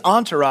in his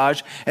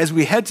entourage as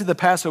we head to the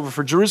Passover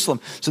for Jerusalem.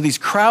 So these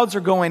crowds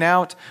are going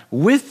out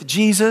with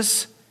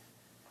Jesus.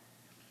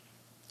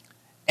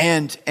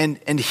 And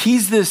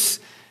he's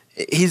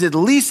at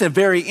least a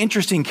very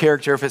interesting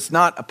character, if it's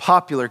not a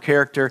popular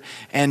character.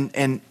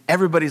 And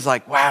everybody's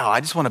like, wow, I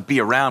just want to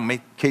be around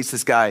in case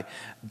this guy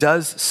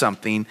does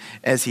something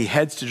as he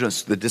heads to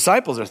Jerusalem. The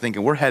disciples are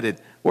thinking, we're headed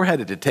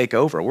to take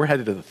over. We're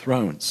headed to the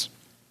thrones.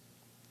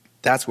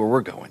 That's where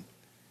we're going.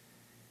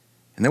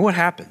 And then what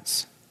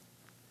happens?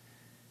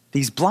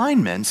 These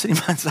blind men sitting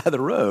on the side of the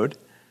road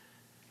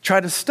try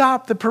to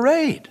stop the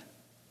parade.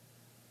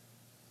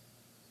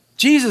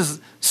 Jesus,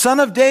 son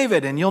of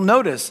David, and you'll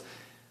notice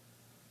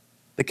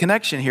the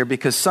connection here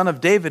because son of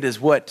David is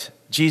what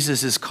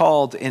Jesus is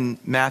called in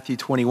Matthew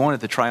 21 at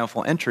the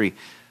triumphal entry.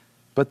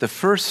 But the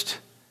first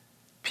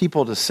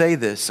people to say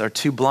this are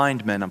two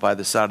blind men by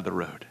the side of the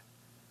road.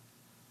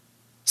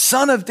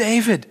 Son of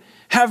David,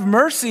 have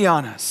mercy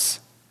on us.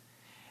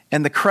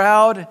 And the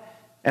crowd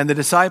and the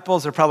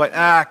disciples are probably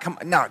like, come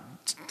on, no,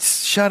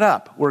 shut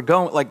up. We're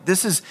going,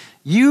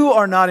 you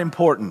are not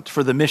important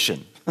for the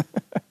mission.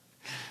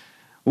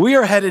 We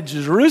are headed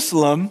to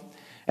Jerusalem,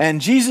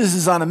 and Jesus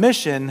is on a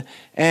mission,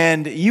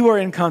 and you are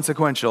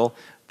inconsequential.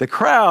 The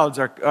crowds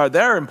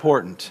they're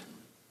important.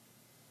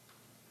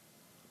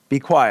 Be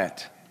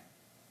quiet.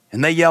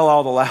 And they yell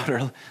all the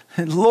louder,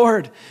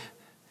 Lord,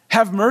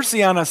 have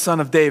mercy on us, son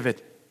of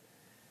David.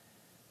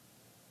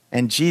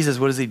 And Jesus,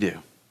 what does he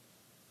do?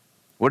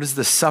 What does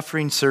the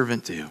suffering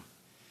servant do?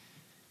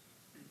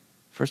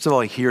 First of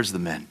all, he hears the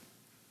men.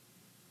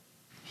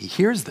 He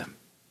hears them.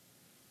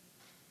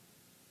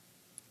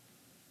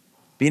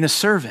 Being a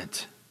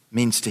servant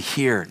means to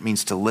hear, it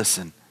means to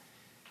listen.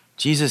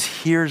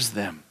 Jesus hears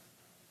them.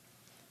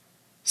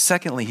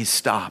 Secondly, he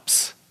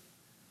stops.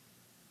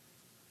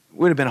 It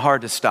would have been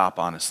hard to stop,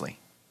 honestly.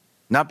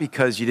 Not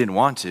because you didn't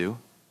want to,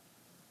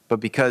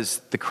 but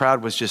because the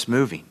crowd was just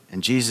moving.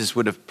 And Jesus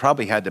would have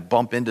probably had to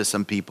bump into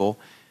some people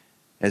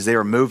as they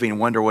were moving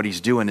and wonder what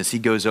he's doing as he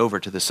goes over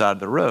to the side of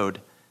the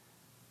road.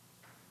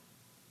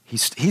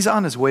 He's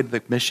on his way to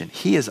the mission.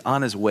 He is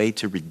on his way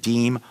to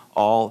redeem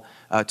all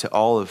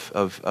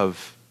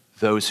of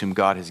those whom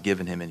God has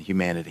given him in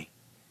humanity.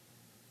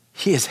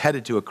 He is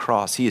headed to a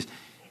cross.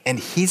 And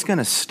he's going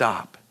to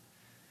stop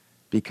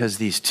because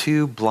these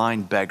two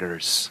blind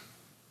beggars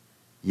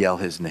yell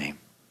his name.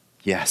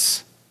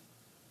 Yes,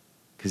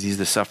 because he's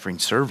the suffering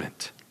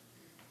servant.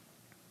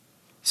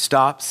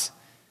 Stops.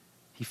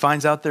 He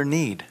finds out their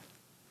need.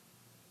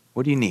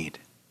 What do you need?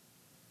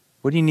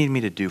 What do you need me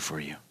to do for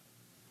you?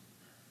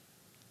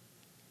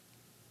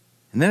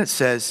 And then it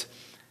says,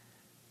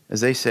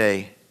 as they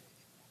say,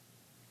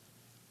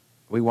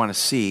 we want to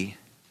see,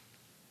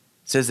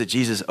 it says that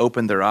Jesus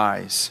opened their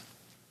eyes.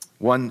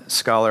 One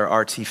scholar,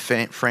 R.T.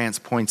 France,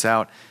 points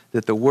out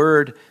that the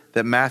word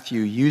that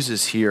Matthew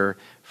uses here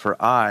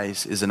for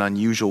eyes is an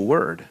unusual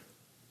word.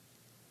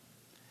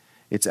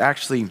 It's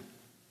actually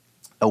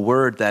a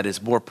word that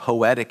is more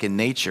poetic in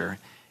nature,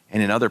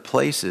 and in other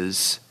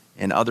places,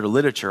 in other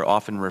literature,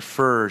 often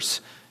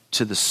refers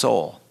to the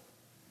soul.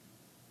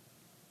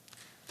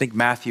 I think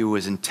Matthew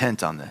was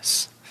intent on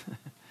this.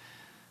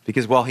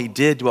 Because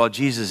while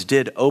Jesus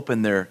did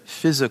open their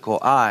physical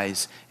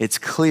eyes, it's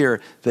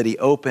clear that he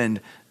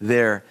opened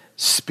their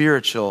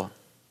spiritual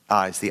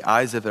eyes, the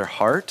eyes of their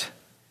heart,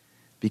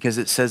 because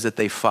it says that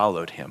they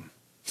followed him.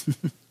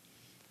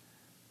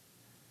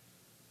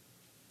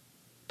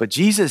 But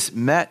Jesus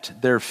met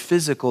their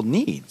physical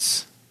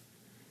needs.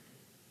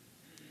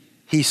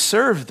 He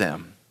served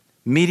them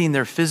meeting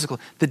their physical.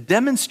 The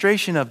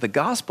demonstration of the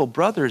gospel,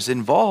 brothers,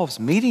 involves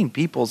meeting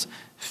people's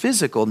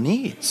physical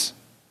needs.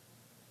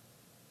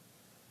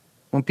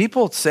 When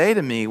people say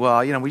to me,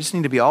 well, we just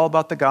need to be all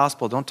about the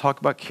gospel. Don't talk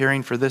about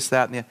caring for this,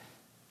 that, and the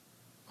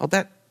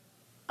well,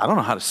 I don't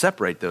know how to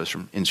separate those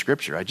from in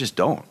Scripture. I just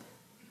don't.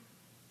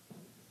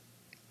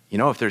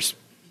 If there's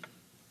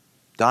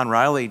Don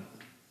Riley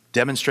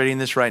demonstrating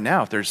this right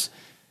now,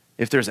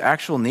 if there's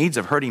actual needs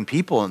of hurting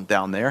people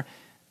down there,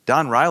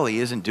 Don Riley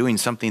isn't doing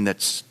something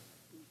that's,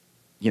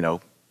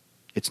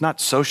 it's not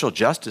social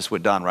justice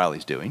what Don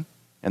Riley's doing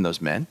and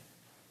those men.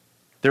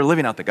 They're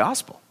living out the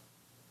gospel.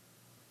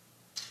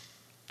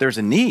 There's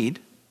a need.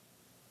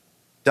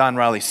 Don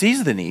Riley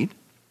sees the need.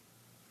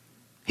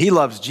 He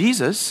loves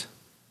Jesus.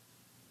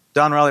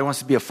 Don Riley wants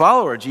to be a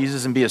follower of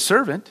Jesus and be a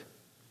servant.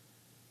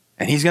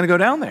 And he's going to go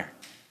down there.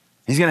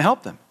 He's going to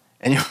help them.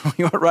 And you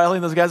know what Riley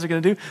and those guys are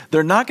going to do?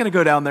 They're not going to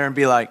go down there and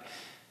be like,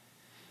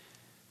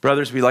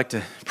 brothers, we'd like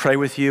to pray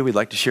with you. We'd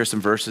like to share some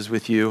verses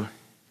with you.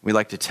 We'd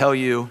like to tell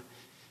you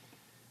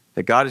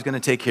that God is going to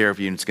take care of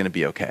you and it's going to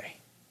be okay.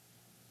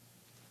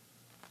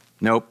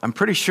 Nope. I'm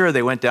pretty sure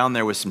they went down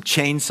there with some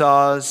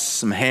chainsaws,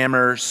 some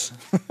hammers.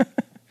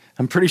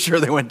 I'm pretty sure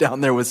they went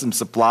down there with some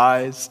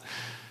supplies.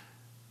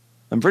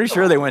 I'm pretty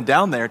sure they went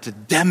down there to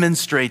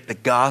demonstrate the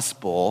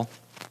gospel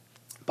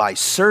by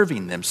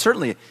serving them.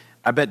 Certainly,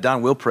 I bet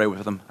Don will pray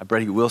with them. I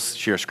bet he will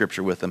share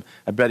scripture with them.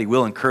 I bet he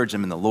will encourage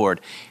them in the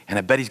Lord. And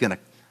I bet he's going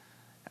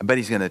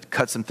to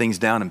cut some things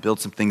down and build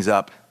some things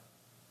up,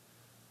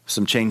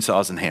 some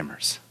chainsaws and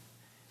hammers.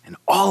 And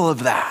all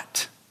of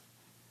that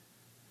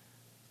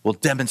will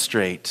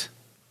demonstrate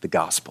the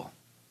gospel.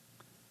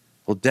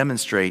 Will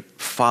demonstrate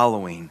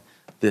following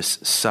this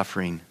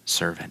suffering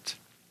servant.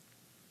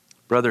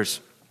 Brothers,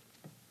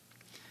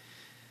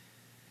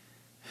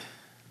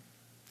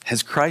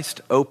 has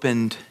Christ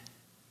opened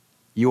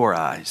your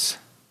eyes?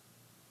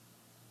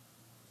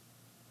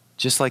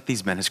 Just like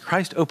these men, has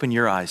Christ opened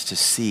your eyes to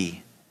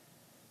see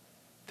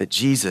that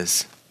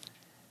Jesus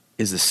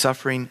is the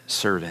suffering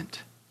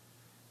servant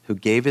who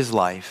gave his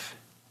life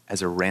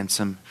as a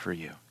ransom for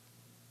you?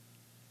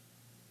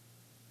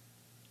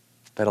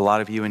 Bet a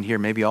lot of you in here,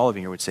 maybe all of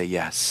you here would say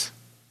yes.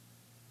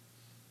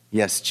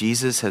 Yes,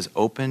 Jesus has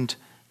opened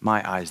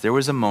my eyes. There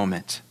was a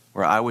moment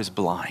where I was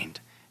blind,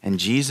 and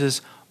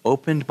Jesus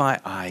opened my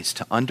eyes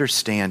to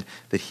understand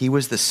that he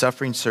was the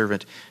suffering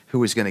servant who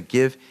was going to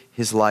give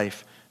his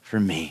life for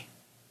me.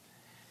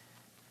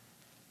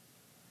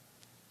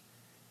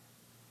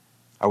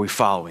 Are we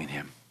following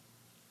him?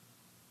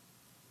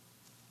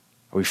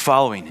 Are we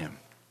following him?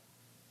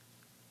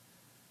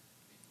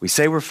 We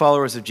say we're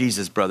followers of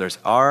Jesus, brothers.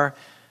 Are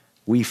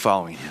we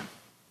following him?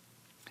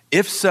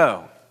 If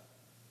so,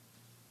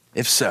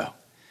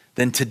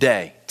 then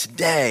today,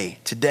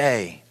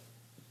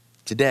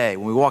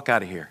 when we walk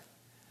out of here,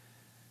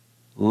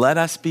 let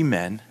us be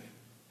men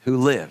who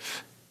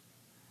live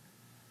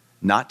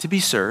not to be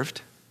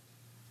served,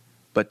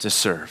 but to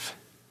serve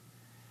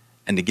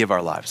and to give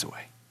our lives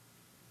away.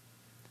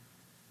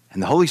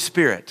 And the Holy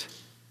Spirit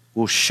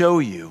will show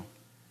you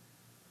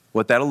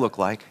what that'll look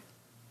like.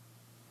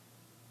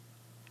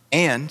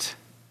 And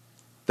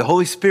the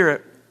Holy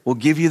Spirit will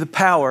give you the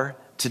power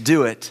to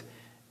do it.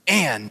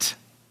 And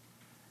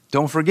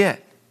don't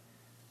forget,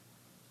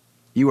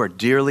 you are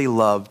dearly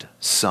loved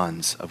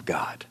sons of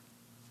God,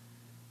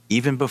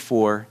 even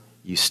before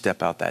you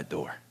step out that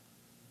door.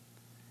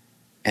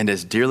 And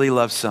as dearly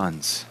loved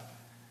sons,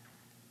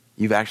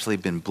 you've actually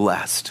been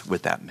blessed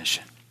with that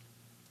mission.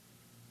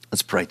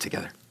 Let's pray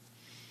together.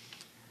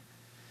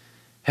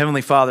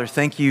 Heavenly Father,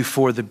 thank you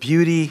for the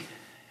beauty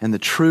and the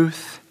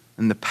truth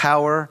and the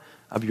power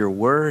of your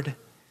word.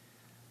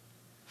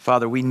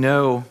 Father, we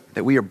know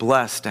that we are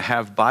blessed to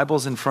have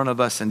Bibles in front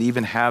of us and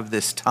even have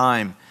this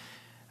time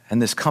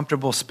and this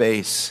comfortable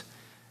space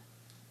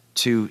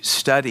to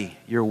study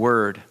your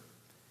word.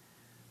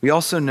 We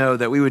also know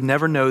that we would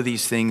never know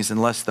these things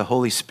unless the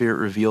Holy Spirit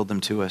revealed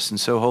them to us. And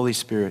so, Holy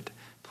Spirit,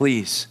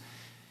 please,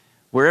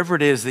 wherever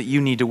it is that you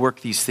need to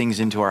work these things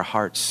into our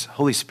hearts,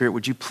 Holy Spirit,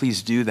 would you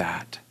please do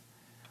that?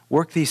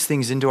 Work these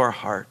things into our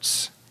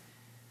hearts.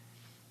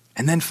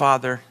 And then,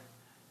 Father,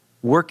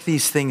 work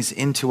these things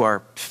into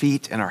our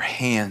feet and our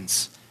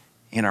hands,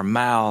 in our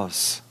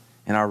mouths,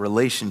 in our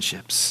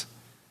relationships.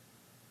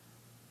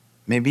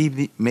 May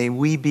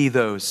we be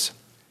those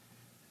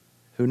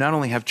who not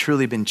only have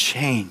truly been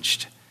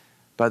changed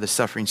by the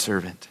suffering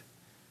servant,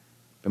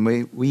 but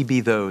may we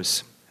be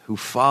those who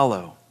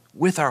follow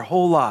with our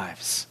whole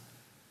lives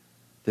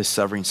this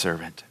suffering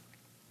servant.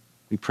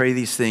 We pray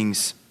these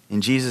things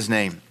in Jesus'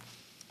 name.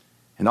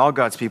 And all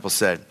God's people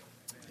said,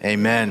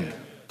 amen.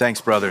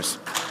 Thanks, brothers.